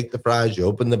 You take the fries, you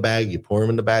open the bag, you pour them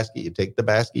in the basket, you take the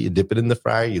basket, you dip it in the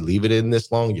fryer, you leave it in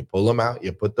this long, you pull them out,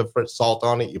 you put the salt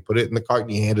on it, you put it in the cart,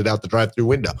 and you hand it out the drive-through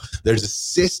window. There's a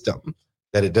system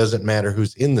that it doesn't matter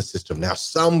who's in the system. Now,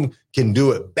 some can do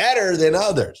it better than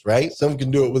others, right? Some can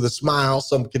do it with a smile,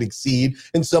 some can exceed,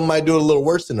 and some might do it a little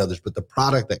worse than others, but the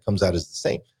product that comes out is the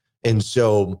same. And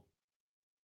so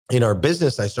in our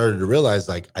business, I started to realize,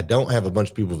 like, I don't have a bunch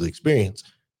of people with experience.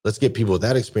 Let's get people with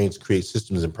that experience, create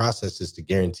systems and processes to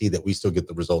guarantee that we still get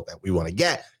the result that we want to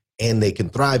get, and they can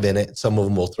thrive in it. Some of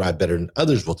them will thrive better than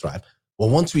others will thrive. Well,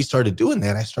 once we started doing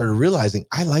that, I started realizing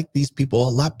I like these people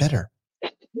a lot better.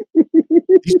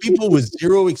 These people with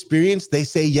zero experience, they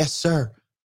say, yes, sir.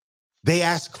 They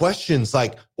ask questions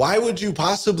like, why would you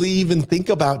possibly even think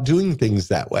about doing things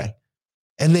that way?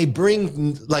 And they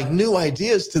bring like new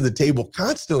ideas to the table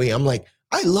constantly. I'm like,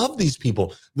 I love these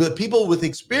people. The people with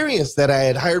experience that I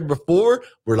had hired before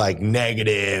were like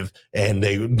negative, and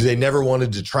they never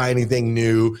wanted to try anything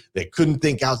new. They couldn't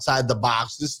think outside the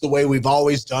box. This is the way we've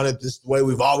always done it. This is the way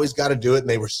we've always got to do it. And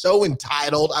they were so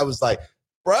entitled. I was like,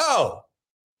 bro,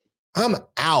 I'm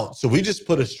out. So we just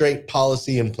put a straight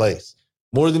policy in place.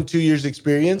 More than 2 years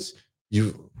experience,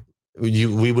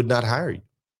 we would not hire you.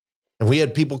 And we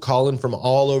had people calling from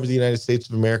all over the United States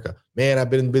of America. Man, I've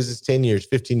been in business 10 years,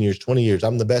 15 years, 20 years.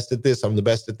 I'm the best at this. I'm the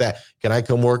best at that. Can I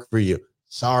come work for you?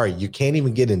 Sorry, you can't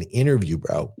even get an interview,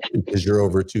 bro, because you're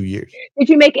over 2 years. Did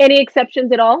you make any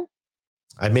exceptions at all?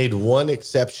 I made one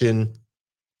exception.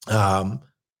 I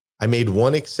made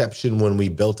one exception when we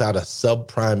built out a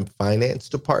subprime finance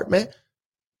department,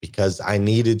 because I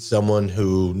needed someone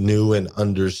who knew and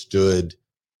understood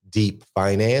deep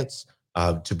finance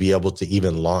to be able to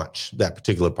even launch that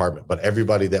particular department. But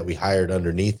everybody that we hired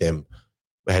underneath him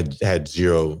had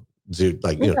zero,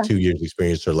 like, 2 years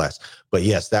experience or less. But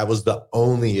yes, that was the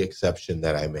only exception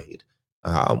that I made,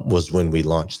 was when we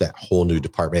launched that whole new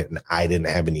department, and I didn't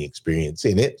have any experience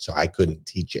in it, so I couldn't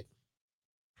teach it.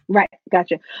 Right.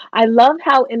 Gotcha. I love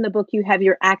how in the book you have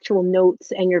your actual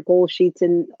notes and your goal sheets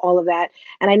and all of that.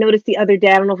 And I noticed the other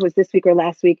day, I don't know if it was this week or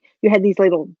last week, you had these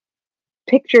little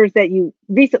pictures that you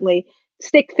recently,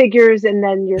 stick figures, and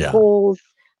then your goals.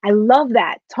 I love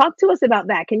that. Talk to us about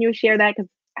that. Can you share that?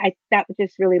 Because that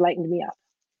just really lightened me up.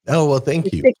 Oh, well,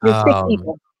 thank you. Your stick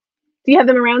people. Do you have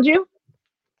them around you?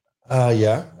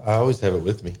 Yeah, I always have it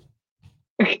with me.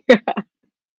 You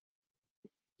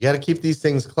got to keep these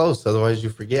things close, otherwise you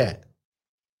forget.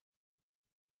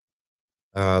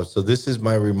 So this is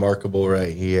my remarkable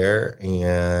right here.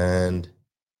 And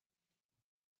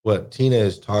what Tina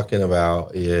is talking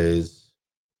about is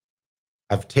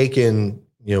I've taken,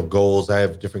 goals. I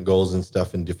have different goals and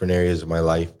stuff in different areas of my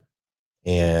life.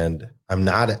 And I'm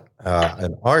not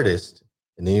an artist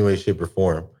in any way, shape, or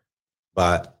form,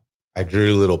 but I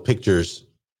drew little pictures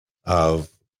of,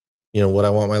 what I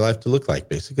want my life to look like,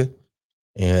 basically.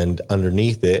 And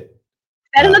underneath it, Is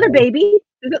that uh, another baby?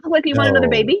 Does it look like you want another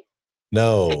no, baby?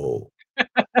 no,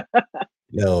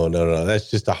 no. That's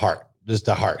just a heart. Just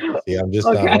a heart. See, I'm just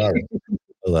not Okay. an artist.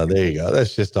 Hold on, there you go.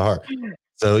 That's just a heart.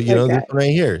 So, this Okay. one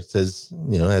right here says,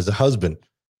 as a husband,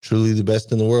 truly the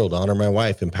best in the world, honor my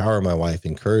wife, empower my wife,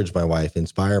 encourage my wife,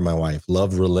 inspire my wife,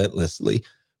 love relentlessly,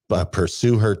 but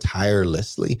pursue her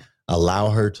tirelessly, allow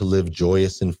her to live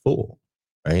joyous and full,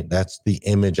 right? That's the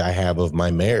image I have of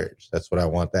my marriage. That's what I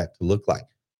want that to look like.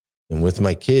 And with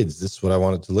my kids, this is what I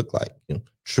want it to look like.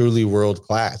 Truly world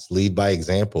class, lead by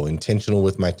example, intentional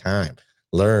with my time,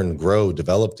 learn, grow,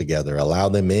 develop together, allow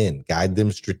them in, guide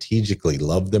them strategically,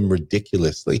 love them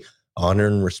ridiculously, honor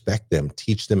and respect them,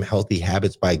 teach them healthy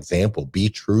habits by example, be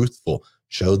truthful,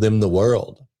 show them the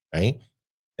world, right?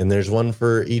 And there's one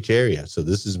for each area. So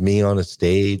this is me on a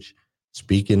stage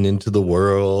speaking into the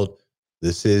world.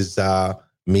 This is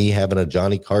me having a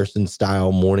Johnny Carson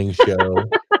style morning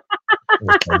show,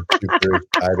 which I'm super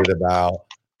excited about.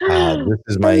 This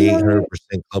is my I love 800%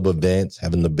 it. Club events,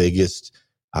 having the biggest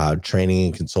training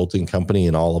and consulting company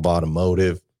in all of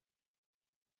automotive.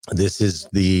 This is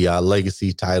the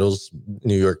legacy titles,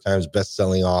 New York Times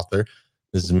bestselling author.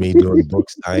 This is me doing book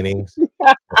signings.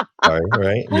 Sorry,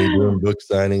 right? Me doing book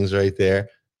signings right there.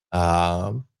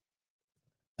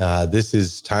 This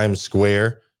is Times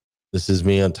Square. This is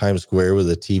me on Times Square with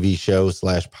a TV show /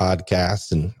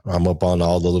 podcast. And I'm up on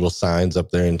all the little signs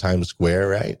up there in Times Square,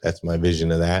 right? That's my vision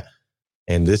of that.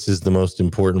 And this is the most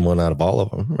important one out of all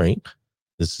of them, right?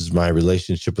 This is my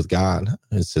relationship with God.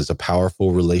 It says a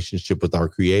powerful relationship with our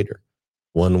Creator,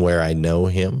 one where I know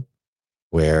Him,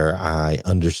 where I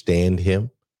understand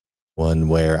Him, one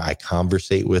where I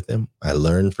conversate with Him, I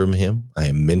learn from Him, I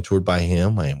am mentored by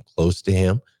Him, I am close to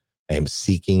Him, I am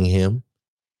seeking Him,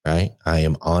 right? I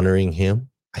am honoring Him,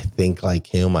 I think like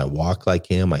Him, I walk like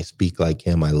Him, I speak like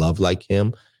Him, I love like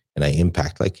Him, and I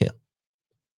impact like Him.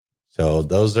 So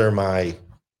those are my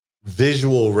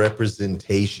visual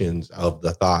representations of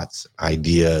the thoughts,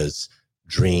 ideas,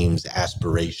 dreams,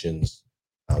 aspirations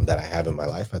that I have in my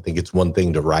life. I think it's one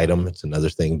thing to write them. It's another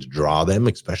thing to draw them,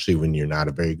 especially when you're not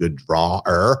a very good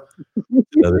drawer.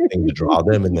 It's another thing to draw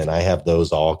them. And then I have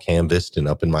those all canvassed and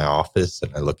up in my office,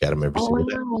 and I look at them every Oh, single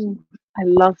day. wow. I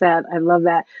love that. I love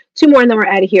that. Two more and then we're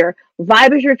out of here.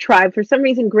 Vibe is your tribe. For some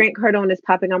reason, Grant Cardone is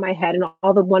popping on my head and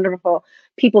all the wonderful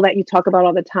people that you talk about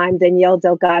all the time. Danielle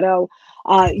Delgado.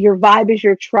 Your vibe is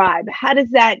your tribe. How does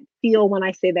that feel when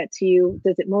I say that to you?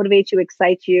 Does it motivate you,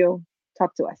 excite you?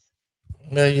 Talk to us.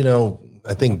 Well,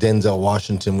 I think Denzel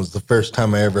Washington was the first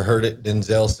time I ever heard it.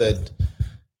 Denzel said,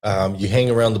 you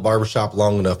hang around the barbershop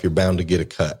long enough, you're bound to get a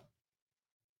cut.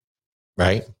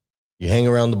 Right? You hang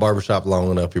around the barbershop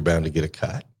long enough, you're bound to get a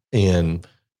cut. And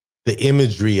the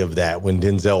imagery of that, when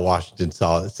Denzel Washington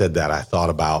said that, I thought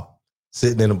about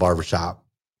sitting in a barbershop.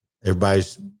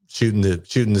 Everybody's shooting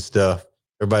the stuff.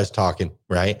 Everybody's talking,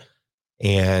 right?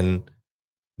 And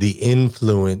the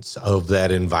influence of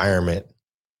that environment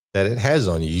that it has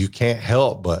on you. You can't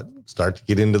help but start to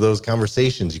get into those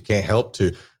conversations. You can't help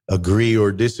to agree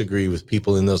or disagree with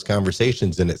people in those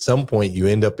conversations. And at some point you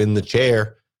end up in the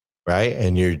chair, right?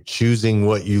 And you're choosing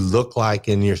what you look like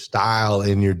in your style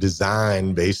and your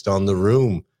design based on the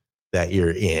room that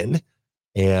you're in.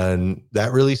 And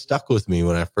that really stuck with me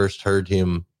when I first heard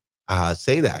him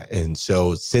say that. And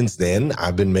so since then,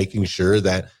 I've been making sure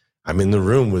that I'm in the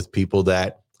room with people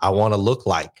that I want to look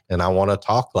like, and I want to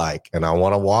talk like, and I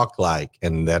want to walk like,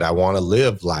 and that I want to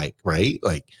live like, right?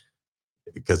 Like,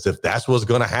 because if that's what's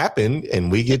going to happen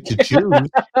and we get to choose,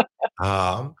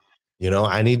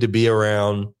 I need to be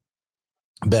around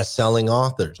best-selling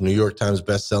authors, New York Times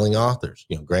best-selling authors.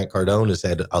 Grant Cardone has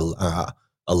had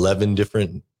 11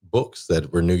 different books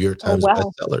that were New York Oh, Times wow.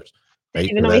 bestsellers, Didn't right?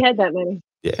 even know he had that many.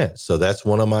 Yeah, so that's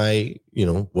one of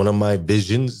my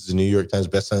visions as a New York Times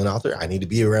bestselling author. I need to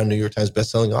be around New York Times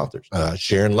bestselling authors.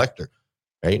 Sharon Lecter,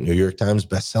 right? New York Times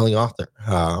bestselling author.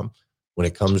 When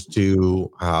it comes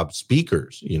to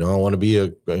speakers, I want to be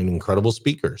an incredible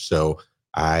speaker. So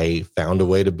I found a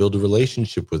way to build a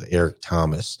relationship with Eric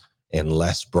Thomas and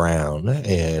Les Brown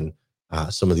and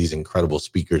some of these incredible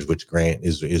speakers, which Grant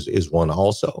is one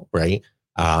also, right?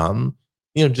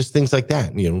 Just things like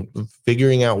that,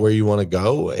 figuring out where you want to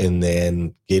go and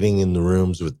then getting in the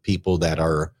rooms with people that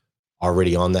are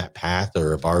already on that path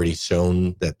or have already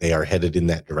shown that they are headed in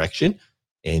that direction,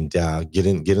 and get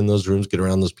in those rooms, get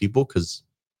around those people, because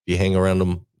if you hang around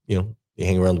them, you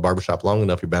hang around the barbershop long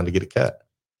enough, you're bound to get a cut.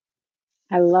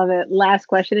 I love it. Last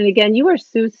question. And again, you are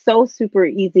so super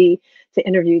easy to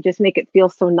interview. Just make it feel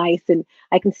so nice. And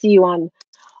I can see you on,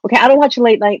 okay, I don't watch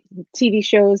late night TV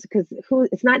shows because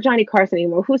it's not Johnny Carson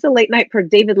anymore. Who's the late night for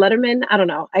David Letterman? I don't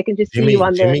know. I can just see you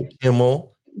on there. Jimmy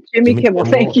Kimmel. Jimmy Kimmel,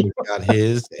 thank you. Got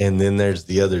his, and then there's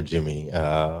the other Jimmy.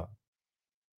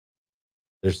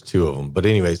 There's two of them. But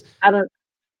anyways.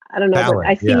 I don't know, Fallon, but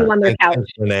I see you on their couch.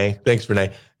 Thanks,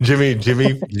 Renee.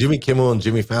 Jimmy Kimmel and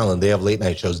Jimmy Fallon, they have late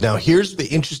night shows. Now, here's the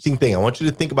interesting thing. I want you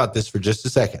to think about this for just a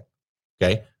second.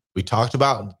 Okay. We talked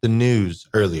about the news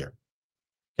earlier.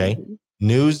 Okay. Mm-hmm.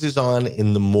 News is on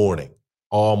in the morning,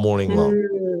 all morning long.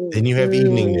 Mm-hmm. Then you have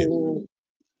evening news.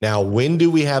 Now, when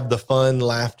do we have the fun,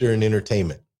 laughter, and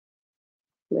entertainment?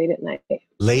 Late at night.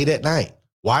 Late at night.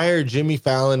 Why are Jimmy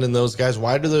Fallon and those guys,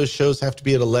 why do those shows have to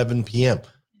be at 11 p.m.?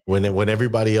 When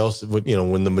everybody else,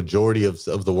 when the majority of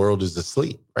the world is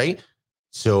asleep, right?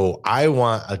 So I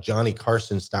want a Johnny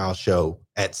Carson style show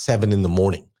at 7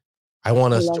 a.m. I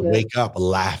want us to wake up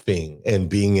laughing and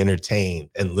being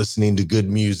entertained and listening to good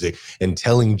music and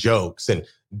telling jokes and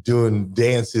doing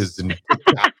dances and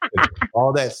and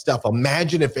all that stuff.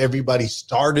 Imagine if everybody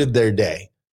started their day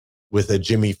with a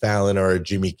Jimmy Fallon or a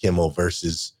Jimmy Kimmel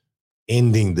versus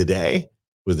ending the day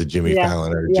with a Jimmy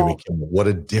Fallon or Jimmy Kimmel. What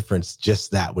a difference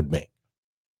just that would make.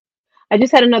 I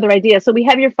just had another idea. So we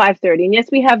have your 5:30, and yes,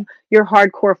 we have your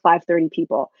hardcore 5:30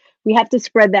 people. We have to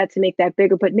spread that to make that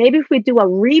bigger. But maybe if we do a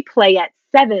replay at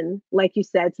 7, like you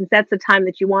said, since that's the time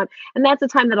that you want, and that's the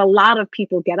time that a lot of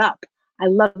people get up. I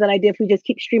love that idea. If we just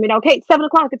keep streaming, okay, it's 7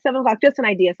 o'clock. It's 7 o'clock. Just an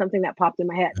idea, something that popped in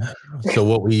my head. So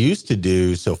what we used to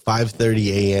do,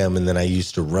 5:30 a.m. and then I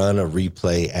used to run a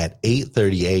replay at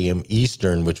 8:30 a.m.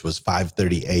 Eastern, which was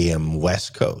 5:30 a.m.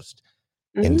 West Coast.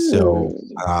 And so,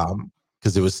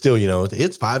 because it was still,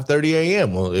 it's 5:30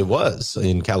 a.m. Well, it was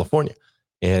in California.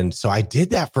 And so I did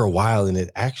that for a while, and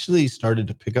it actually started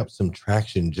to pick up some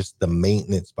traction. Just the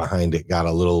maintenance behind it got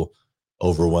a little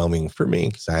overwhelming for me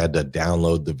because I had to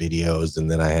download the videos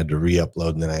and then I had to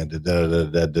re-upload and then I had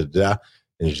to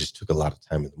and it just took a lot of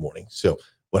time in the morning. So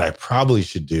what I probably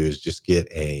should do is just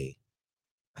I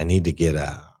need to get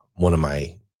one of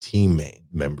my teammate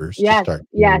members to start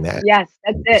doing that. Yes,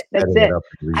 that's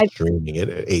it. Streaming it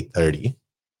at 8:30.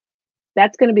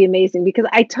 That's going to be amazing because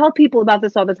I tell people about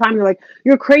this all the time. They're like,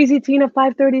 "You're crazy, Tina.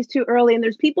 5:30 is too early." And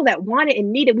there's people that want it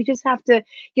and need it. We just have to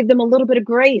give them a little bit of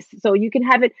grace. So you can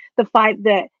have it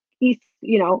the east,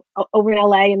 over in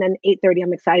LA, and then 8:30.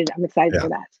 I'm excited for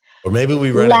that. Or maybe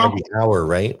we run it every hour,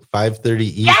 right? 5:30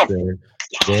 Eastern,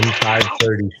 then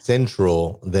 5:30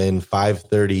 Central, then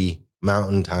 5:30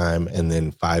 Mountain Time, and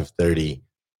then 5:30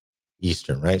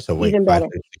 Eastern, right? So wait,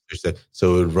 5:30,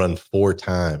 so it would run 4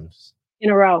 times in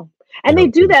a row. And they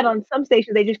do that on some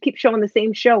stations. They just keep showing the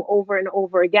same show over and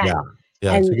over again.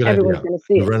 Yeah, and everyone's going to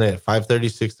see it. Run it at 5:30,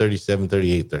 6:30,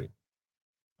 7:30, 8:30.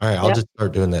 All right, I'll just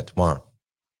start doing that tomorrow.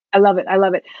 I love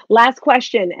it. Last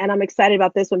question, and I'm excited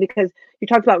about this one because you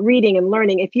talked about reading and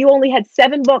learning. If you only had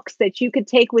 7 books that you could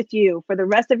take with you for the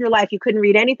rest of your life, you couldn't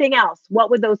read anything else, what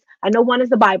would those? I know one is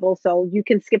the Bible, so you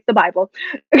can skip the Bible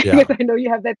because I know you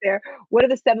have that there. What are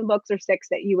the 7 books or 6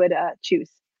 that you would choose?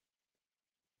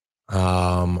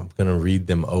 I'm going to read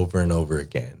them over and over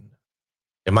again.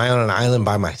 Am I on an island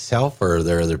by myself or are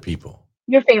there other people?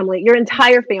 Your family, your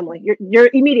entire family, your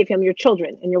immediate family, your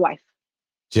children and your wife.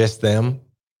 Just them?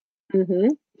 Mm-hmm.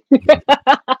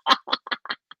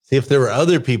 See, if there were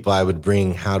other people, I would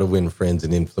bring How to Win Friends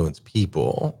and Influence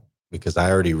People because I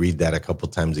already read that a couple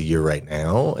times a year right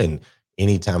now. And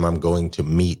anytime I'm going to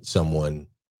meet someone,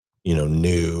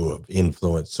 new, of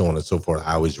influence, so on and so forth,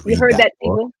 I always read that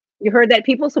book. People? You heard that,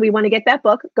 people. So we want to get that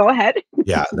book. Go ahead.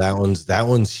 Yeah, that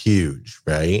one's huge,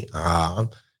 right?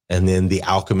 And then The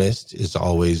Alchemist is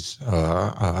always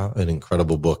an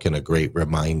incredible book and a great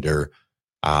reminder.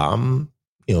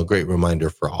 Great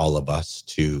reminder for all of us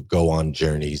to go on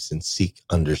journeys and seek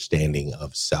understanding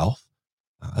of self.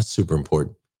 Super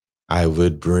important. I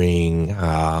would bring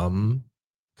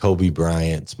Kobe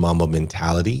Bryant's Mamba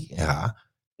Mentality.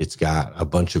 It's got a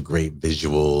bunch of great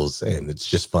visuals, and it's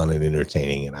just fun and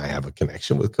entertaining. And I have a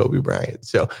connection with Kobe Bryant,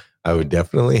 so I would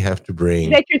definitely have to Is bring.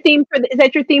 that your theme for is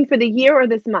that your theme for the year or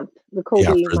this month? The Yeah,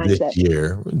 Kobe for this mindset.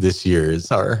 year. This year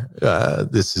is our.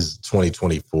 This is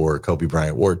 2024 Kobe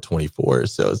Bryant Award 24,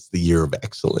 so it's the year of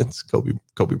excellence. Kobe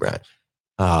Bryant.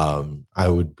 I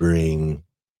would bring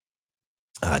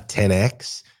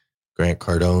 10x, Grant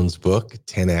Cardone's book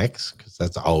 10x, because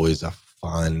that's always a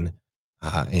fun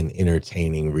and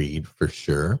entertaining read for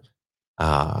sure.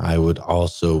 I would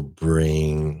also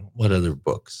bring, what other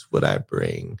books would I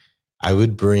bring? I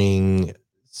would bring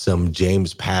some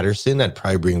James Patterson. I'd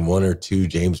probably bring one or two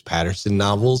James Patterson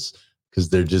novels because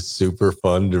they're just super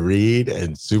fun to read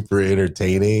and super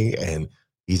entertaining. And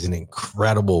he's an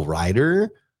incredible writer.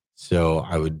 So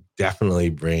I would definitely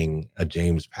bring a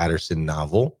James Patterson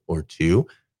novel or two.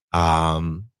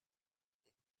 Um,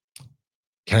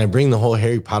 can I bring the whole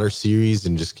Harry Potter series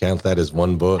and just count that as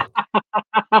one book?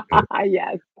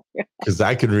 Yes. Because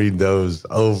I could read those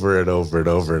over and over and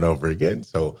over and over again.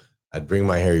 So I'd bring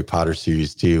my Harry Potter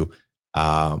series too.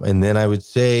 And then I would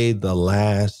say the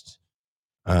last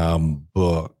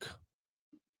book,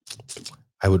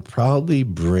 I would probably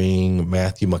bring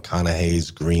Matthew McConaughey's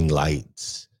Green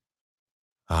Lights.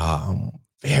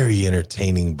 Very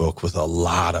entertaining book with a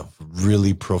lot of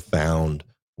really profound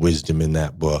wisdom in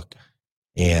that book.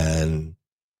 And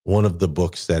one of the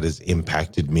books that has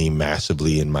impacted me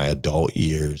massively in my adult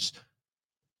years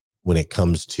when it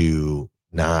comes to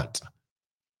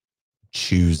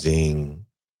choosing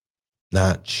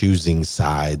not choosing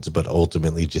sides, but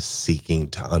ultimately just seeking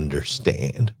to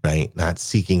understand, right? Not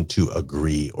seeking to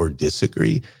agree or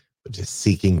disagree, but just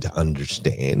seeking to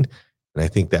understand. And I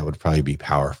think that would probably be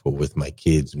powerful with my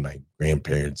kids and my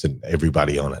grandparents and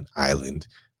everybody on an island.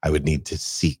 I would need to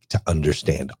seek to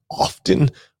understand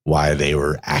often why they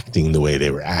were acting the way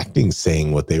they were acting,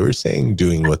 saying what they were saying,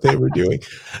 doing what they were doing,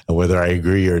 and whether I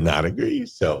agree or not agree.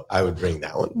 So I would bring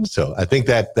that one. So I think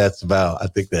I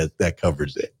think that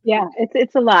covers it. Yeah,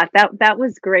 it's a lot. That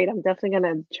was great. I'm definitely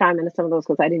gonna chime into some of those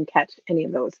because I didn't catch any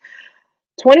of those.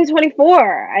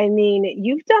 2024. I mean,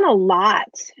 you've done a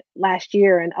lot last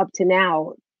year and up to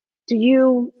now. Do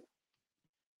you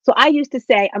So I used to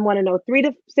say, I want to know 3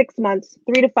 to 6 months,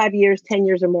 3 to 5 years, 10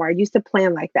 years or more. I used to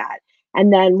plan like that.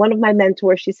 And then one of my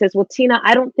mentors, she says, well, Tina,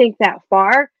 I don't think that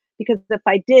far because if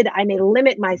I did, I may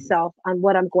limit myself on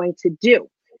what I'm going to do.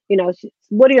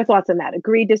 What are your thoughts on that?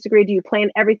 Agree, disagree? Do you plan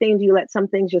everything? Do you let some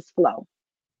things just flow?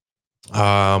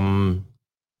 Um,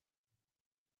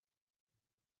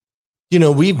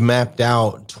 we've mapped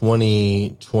out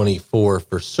 2024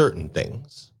 for certain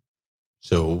things.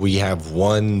 So we have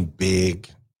one big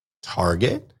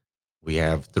target. We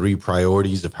have 3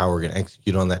 priorities of how we're going to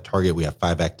execute on that target. We have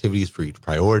 5 activities for each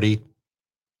priority.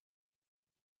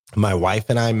 My wife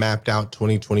and I mapped out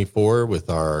 2024 with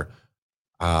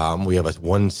we have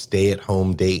one stay at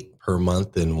home date per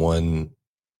month and one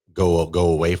go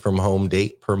away from home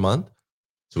date per month.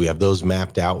 So we have those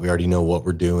mapped out. We already know what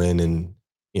we're doing and,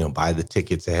 buy the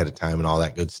tickets ahead of time and all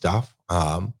that good stuff.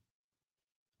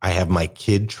 I have my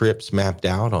kid trips mapped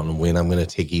out on when I'm going to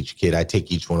take each kid. I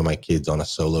take each one of my kids on a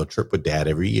solo trip with dad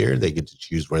every year. They get to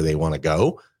choose where they want to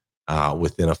go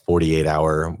within a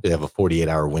 48-hour. They have a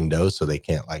 48-hour window, so they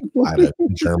can't like fly to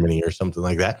Germany or something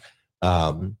like that.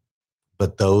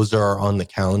 But those are on the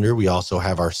calendar. We also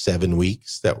have our 7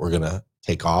 weeks that we're going to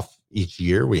take off each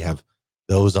year. We have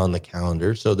those on the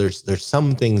calendar. So there's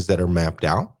some things that are mapped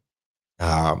out,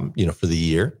 for the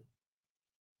year.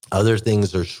 Other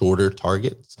things are shorter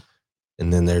targets.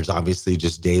 And then there's obviously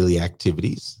just daily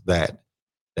activities that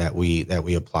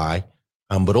we apply.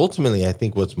 But ultimately, I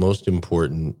think what's most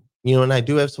important, and I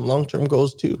do have some long-term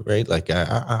goals too, right? Like,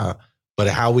 but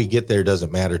how we get there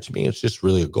doesn't matter to me. It's just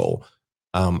really a goal.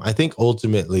 I think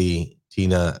ultimately,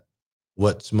 Tina,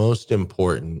 what's most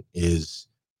important is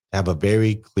have a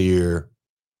very clear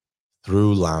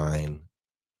through line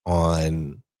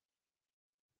on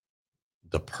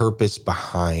the purpose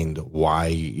behind why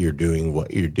you're doing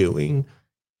what you're doing.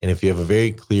 And if you have a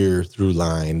very clear through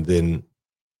line, then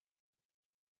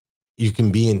you can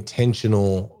be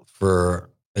intentional forever,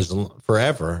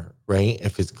 right?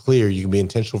 If it's clear, you can be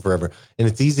intentional forever. And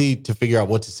it's easy to figure out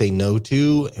what to say no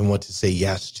to and what to say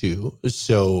yes to.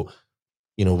 So,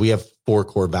 we have 4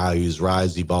 core values: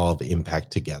 rise, evolve,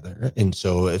 impact, together. And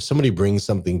so if somebody brings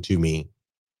something to me,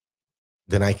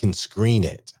 then I can screen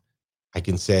it. I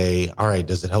can say, all right,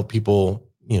 does it help people,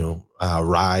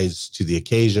 rise to the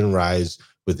occasion, rise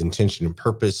with intention and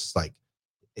purpose? Like,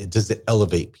 does it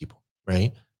elevate people,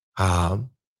 right? Um,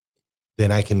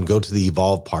 then I can go to the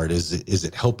evolve part. Is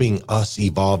it helping us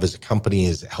evolve as a company?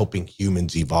 Is it helping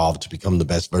humans evolve to become the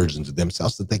best versions of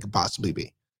themselves that they could possibly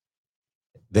be?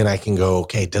 Then I can go,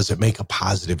 okay, does it make a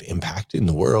positive impact in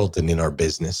the world and in our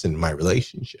business and my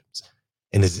relationships?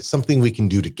 And is it something we can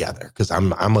do together? Because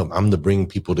I'm the bring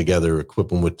people together, equip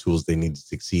them with tools they need to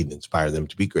succeed and inspire them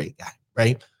to be great guy,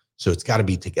 right? So it's got to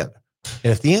be together.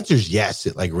 And if the answer is yes,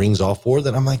 it like rings all four,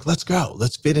 then I'm like, let's go,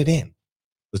 let's fit it in.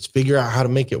 Let's figure out how to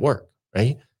make it work,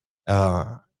 right?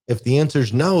 If the answer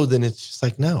is no, then it's just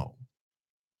like, no,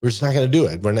 we're just not going to do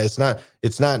it.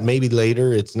 It's not maybe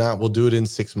later. It's not, we'll do it in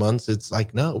 6 months. It's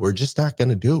like, no, we're just not going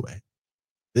to do it.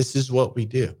 This is what we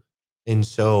do. And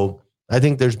so I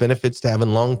think there's benefits to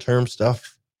having long-term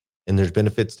stuff and there's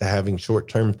benefits to having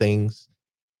short-term things.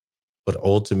 But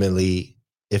ultimately,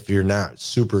 if you're not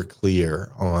super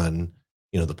clear on,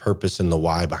 the purpose and the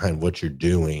why behind what you're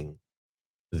doing,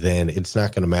 then it's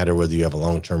not going to matter whether you have a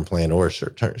long-term plan or a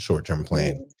short-term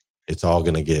plan. It's all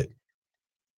going to get,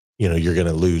 you're going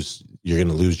to lose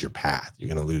your path.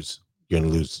 You're going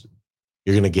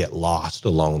to get lost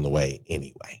along the way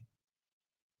anyway.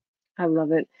 I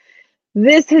love it.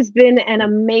 This has been an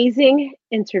amazing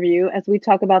interview as we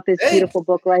talk about this beautiful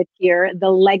book right here, The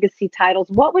Legacy Titles.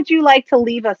 What would you like to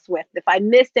leave us with? If I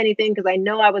missed anything, because I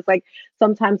know I was like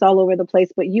sometimes all over the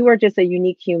place, but you are just a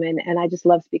unique human and I just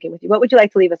love speaking with you. What would you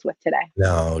like to leave us with today?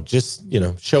 No, just,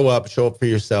 show up for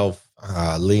yourself,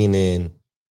 lean in,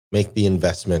 make the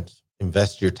investment,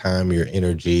 invest your time, your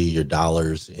energy, your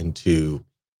dollars into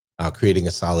creating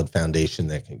a solid foundation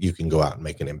that you can go out and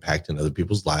make an impact in other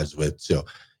people's lives with. So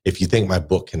if you think my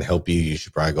book can help you, you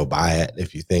should probably go buy it.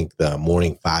 If you think the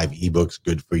Morning 5 ebook's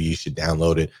good for you, you should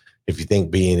download it. If you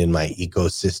think being in my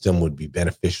ecosystem would be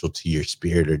beneficial to your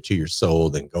spirit or to your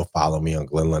soul, then go follow me on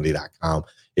glennlundy.com.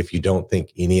 If you don't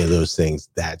think any of those things,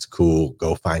 that's cool.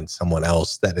 Go find someone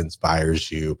else that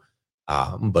inspires you.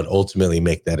 But ultimately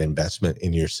make that investment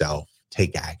in yourself,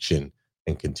 take action,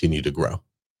 and continue to grow.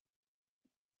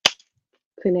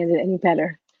 Couldn't end it any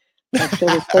better. That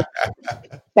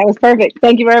was perfect.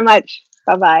 Thank you very much.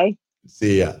 Bye-bye.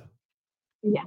 See ya.